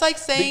off. That's like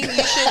saying you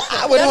should.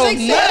 I would hope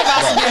none of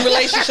us be in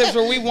relationships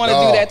where we want to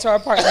do that to our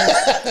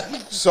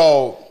partners.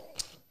 So,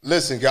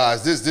 listen,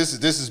 guys, this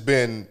has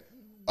been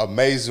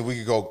amazing. We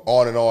could go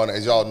on and on.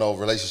 As y'all know,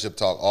 relationship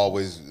talk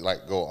always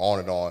go on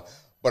and on.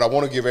 But I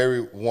want to give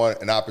everyone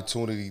an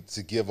opportunity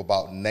to give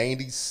about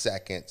 90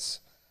 seconds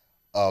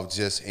of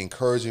just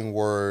encouraging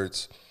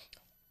words,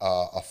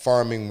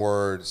 affirming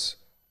words,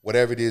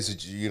 whatever it is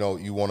that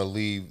you want to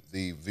leave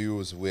the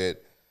viewers with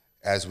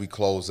as we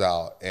close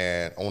out.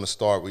 And I want to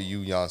start with you,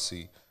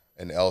 Yonci,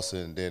 and Elsa,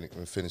 and then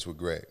finish with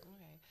Greg.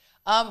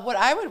 Okay. What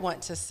I would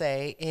want to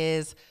say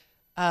is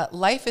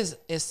life is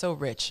so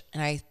rich,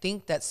 and I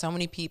think that so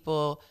many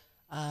people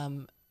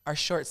are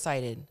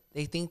short-sighted.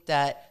 They think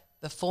that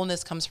the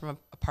fullness comes from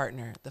a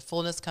partner. The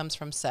fullness comes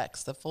from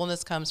sex. The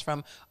fullness comes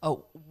from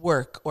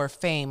work or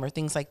fame or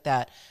things like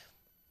that.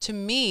 To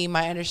me,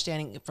 my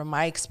understanding from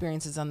my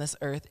experiences on this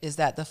earth is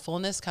that the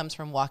fullness comes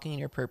from walking in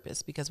your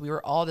purpose, because we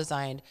were all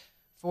designed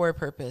for a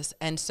purpose.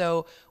 And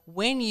so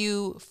when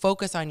you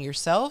focus on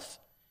yourself,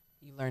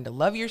 you learn to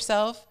love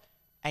yourself,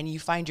 and you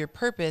find your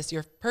purpose.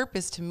 Your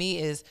purpose to me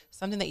is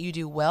something that you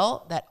do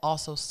well that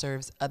also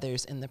serves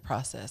others in the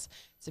process.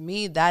 To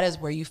me, that is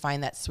where you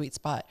find that sweet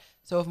spot.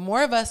 So if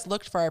more of us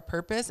looked for our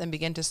purpose and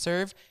begin to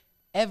serve,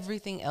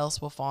 everything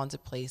else will fall into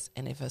place.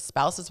 And if a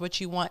spouse is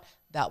what you want,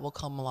 that will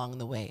come along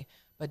the way.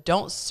 But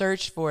don't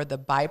search for the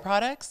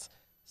byproducts,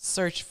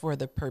 search for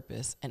the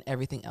purpose, and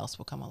everything else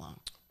will come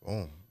along.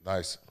 Oh,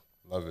 nice.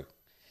 Love it.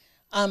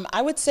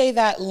 I would say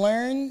that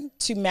learn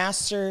to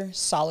master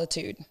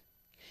solitude.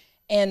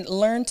 And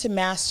learn to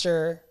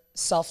master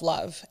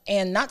self-love,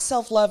 and not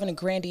self-love in a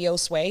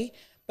grandiose way,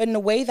 but in a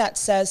way that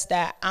says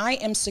that I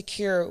am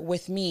secure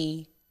with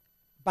me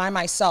by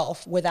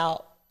myself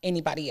without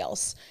anybody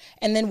else.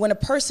 And then when a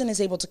person is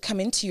able to come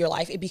into your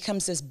life, it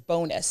becomes this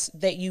bonus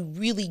that you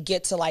really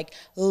get to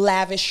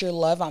lavish your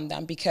love on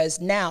them, because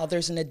now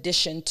there's an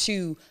addition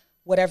to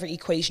whatever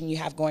equation you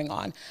have going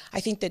on. I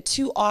think that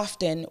too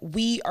often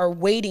we are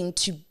waiting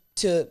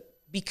to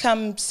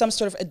become some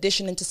sort of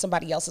addition into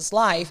somebody else's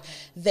life,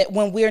 that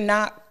when we're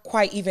not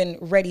quite even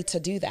ready to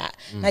do that.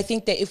 And I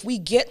think that if we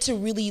get to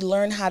really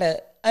learn how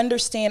to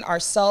understand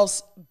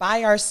ourselves,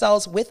 by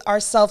ourselves, with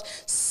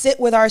ourselves, sit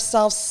with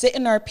ourselves, sit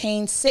in our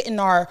pain, sit in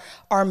our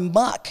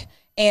muck,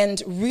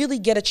 and really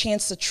get a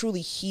chance to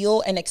truly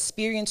heal and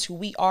experience who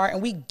we are,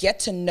 and we get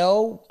to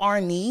know our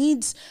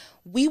needs,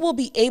 we will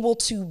be able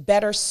to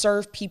better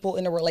serve people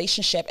in a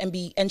relationship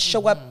and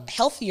show up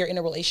healthier in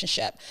a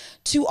relationship.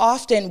 Too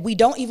often, we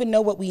don't even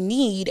know what we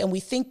need, and we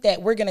think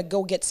that we're going to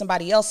go get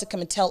somebody else to come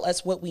and tell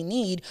us what we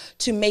need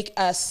to make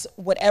us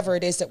whatever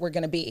it is that we're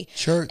going to be.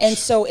 Church. And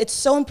so it's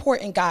so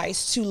important,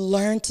 guys, to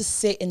learn to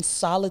sit in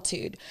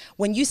solitude.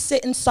 When you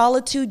sit in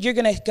solitude, you're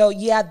going to go,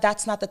 yeah,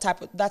 that's not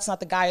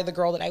the guy or the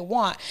girl that I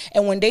want.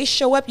 And when they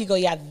show up, you go,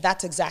 yeah,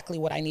 that's exactly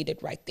what I needed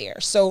right there.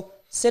 So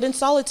sit in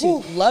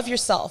solitude, love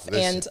yourself,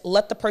 and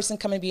let the person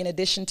come and be an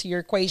addition to your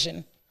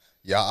equation.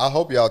 Yeah, I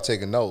hope y'all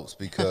taking notes,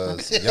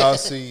 because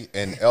Yonci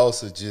and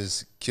Elsa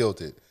just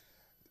killed it.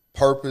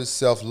 Purpose,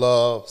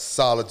 self-love,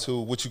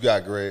 solitude. What you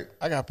got, Greg?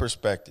 I got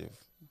perspective.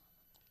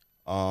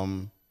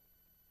 One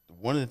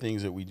of the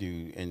things that we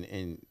do,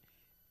 and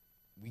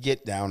we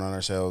get down on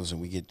ourselves and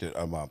we get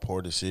about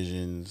poor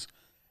decisions.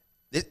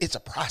 It's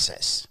a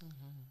process.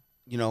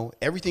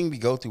 Everything we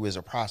go through is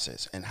a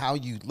process, and how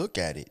you look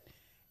at it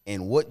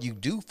and what you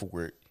do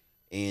for it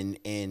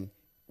and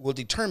will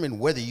determine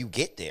whether you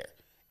get there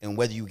and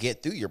whether you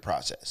get through your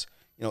process.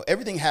 You know,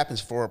 everything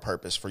happens for a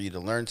purpose, for you to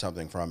learn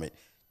something from it.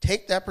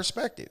 Take that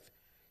perspective.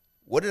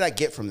 What did I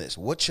get from this?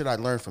 What should I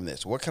learn from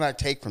this? What can I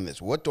take from this?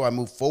 What do I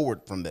move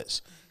forward from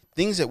this?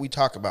 Things that we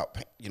talk about,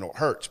 you know,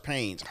 hurts,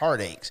 pains,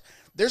 heartaches.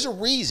 There's a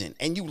reason,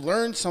 and you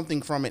learn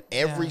something from it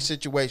every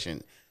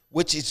situation,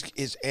 which is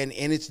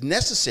it's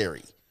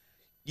necessary.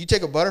 You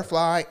take a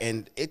butterfly,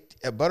 and it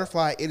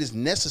is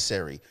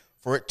necessary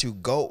for it to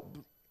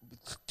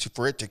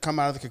come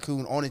out of the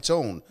cocoon on its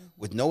own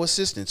with no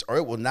assistance, or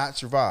it will not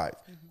survive.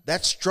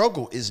 That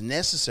struggle is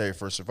necessary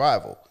for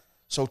survival.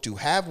 So to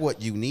have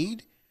what you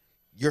need,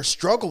 your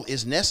struggle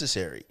is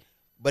necessary,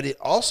 but it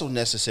also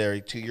necessary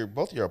to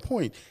both your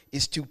point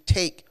is to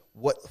take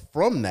what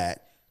from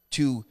that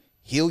to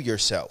heal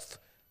yourself,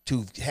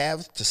 to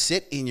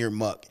sit in your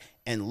muck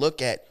and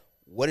look at,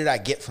 what did I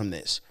get from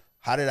this?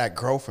 How did I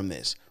grow from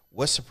this?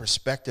 What's the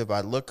perspective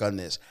I look on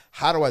this?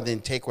 How do I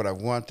then take what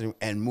I've gone through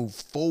and move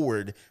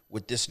forward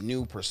with this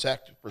new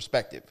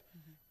perspective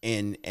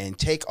and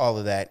take all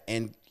of that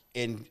and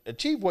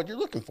achieve what you're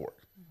looking for,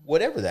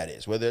 whatever that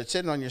is, whether it's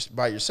sitting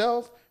by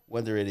yourself,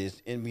 whether it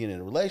is in being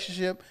in a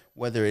relationship,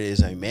 whether it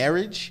is a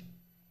marriage,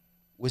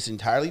 which is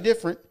entirely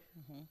different,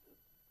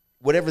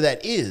 whatever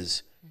that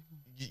is,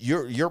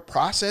 your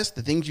process,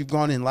 the things you've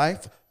gone in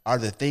life are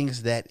the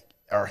things that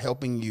are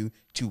helping you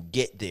to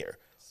get there.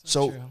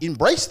 So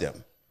embrace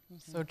them.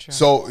 So true.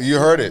 So you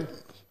heard it.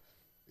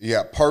 You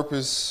got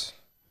purpose,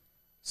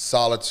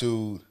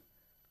 solitude,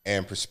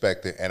 and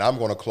perspective. And I'm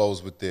going to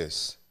close with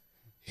this.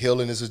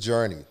 Healing is a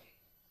journey,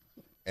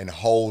 and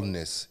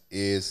wholeness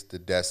is the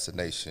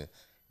destination.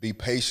 Be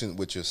patient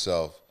with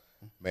yourself,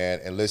 man.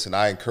 And listen,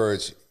 I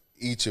encourage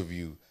each of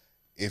you,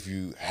 if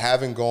you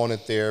haven't gone to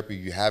therapy,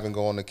 you haven't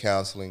gone to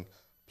counseling,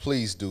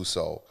 please do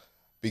so.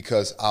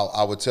 Because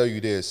I would tell you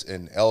this,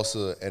 and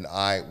Elsa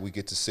and we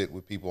get to sit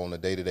with people on a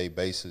day-to-day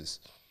basis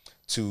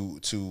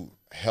to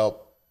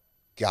help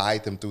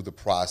guide them through the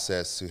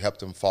process, to help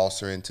them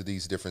foster into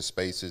these different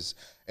spaces.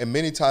 And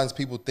many times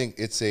people think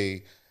it's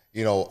a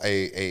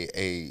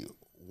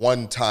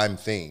one-time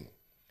thing.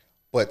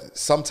 But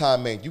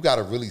sometimes, man, you got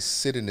to really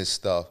sit in this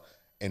stuff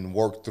and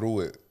work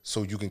through it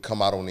so you can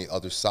come out on the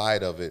other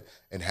side of it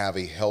and have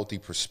a healthy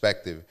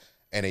perspective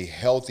and a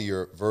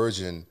healthier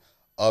version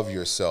of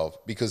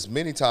yourself. Because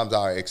many times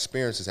our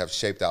experiences have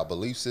shaped our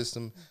belief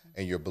system,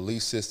 and your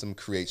belief system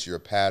creates your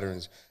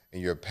patterns,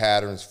 and your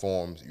patterns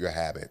forms your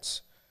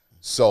habits.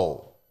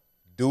 So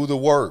do the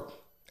work.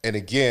 And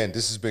again,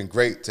 this has been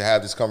great to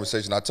have this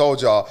conversation. I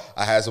told y'all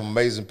I had some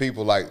amazing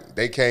people, like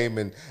they came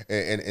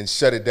and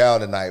shut it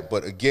down tonight.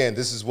 But again,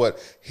 this is what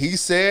he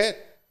said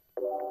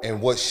and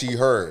what she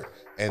heard.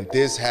 And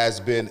this has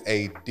been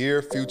a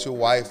Dear Future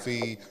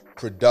Wifey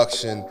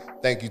production.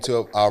 Thank you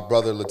to our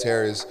brother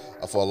Latarius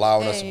for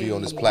allowing us to be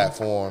on this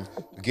platform.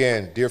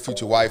 Again, Dear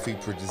Future Wifey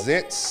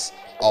presents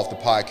Off the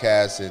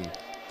Podcast. And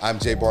I'm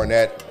Jay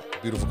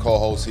Barnett, beautiful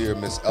co-host here,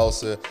 Miss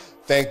Elsa.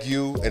 Thank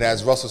you. And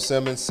as Russell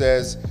Simmons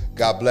says,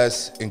 God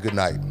bless and good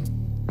night.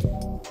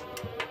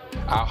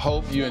 I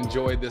hope you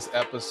enjoyed this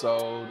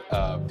episode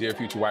of Dear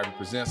Future Wifey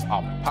Presents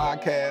Off the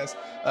Podcast.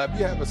 If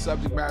you have a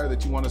subject matter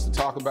that you want us to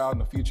talk about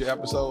in a future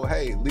episode,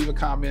 hey, leave a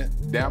comment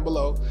down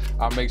below.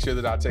 I'll make sure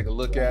that I take a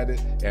look at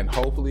it, and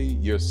hopefully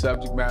your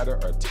subject matter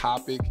or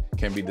topic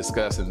can be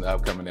discussed in the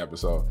upcoming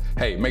episode.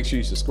 Hey, make sure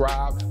you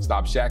subscribe,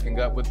 stop shacking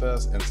up with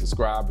us, and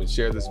subscribe and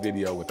share this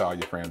video with all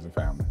your friends and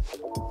family.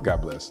 God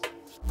bless.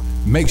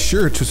 Make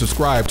sure to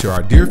subscribe to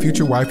our Dear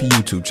Future Wifey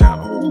YouTube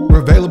channel.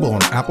 We're available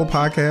on Apple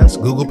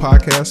Podcasts, Google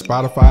Podcasts,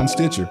 Spotify, and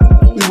Stitcher.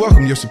 We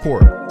welcome your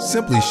support.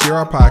 Simply share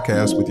our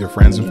podcast with your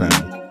friends and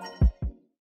family.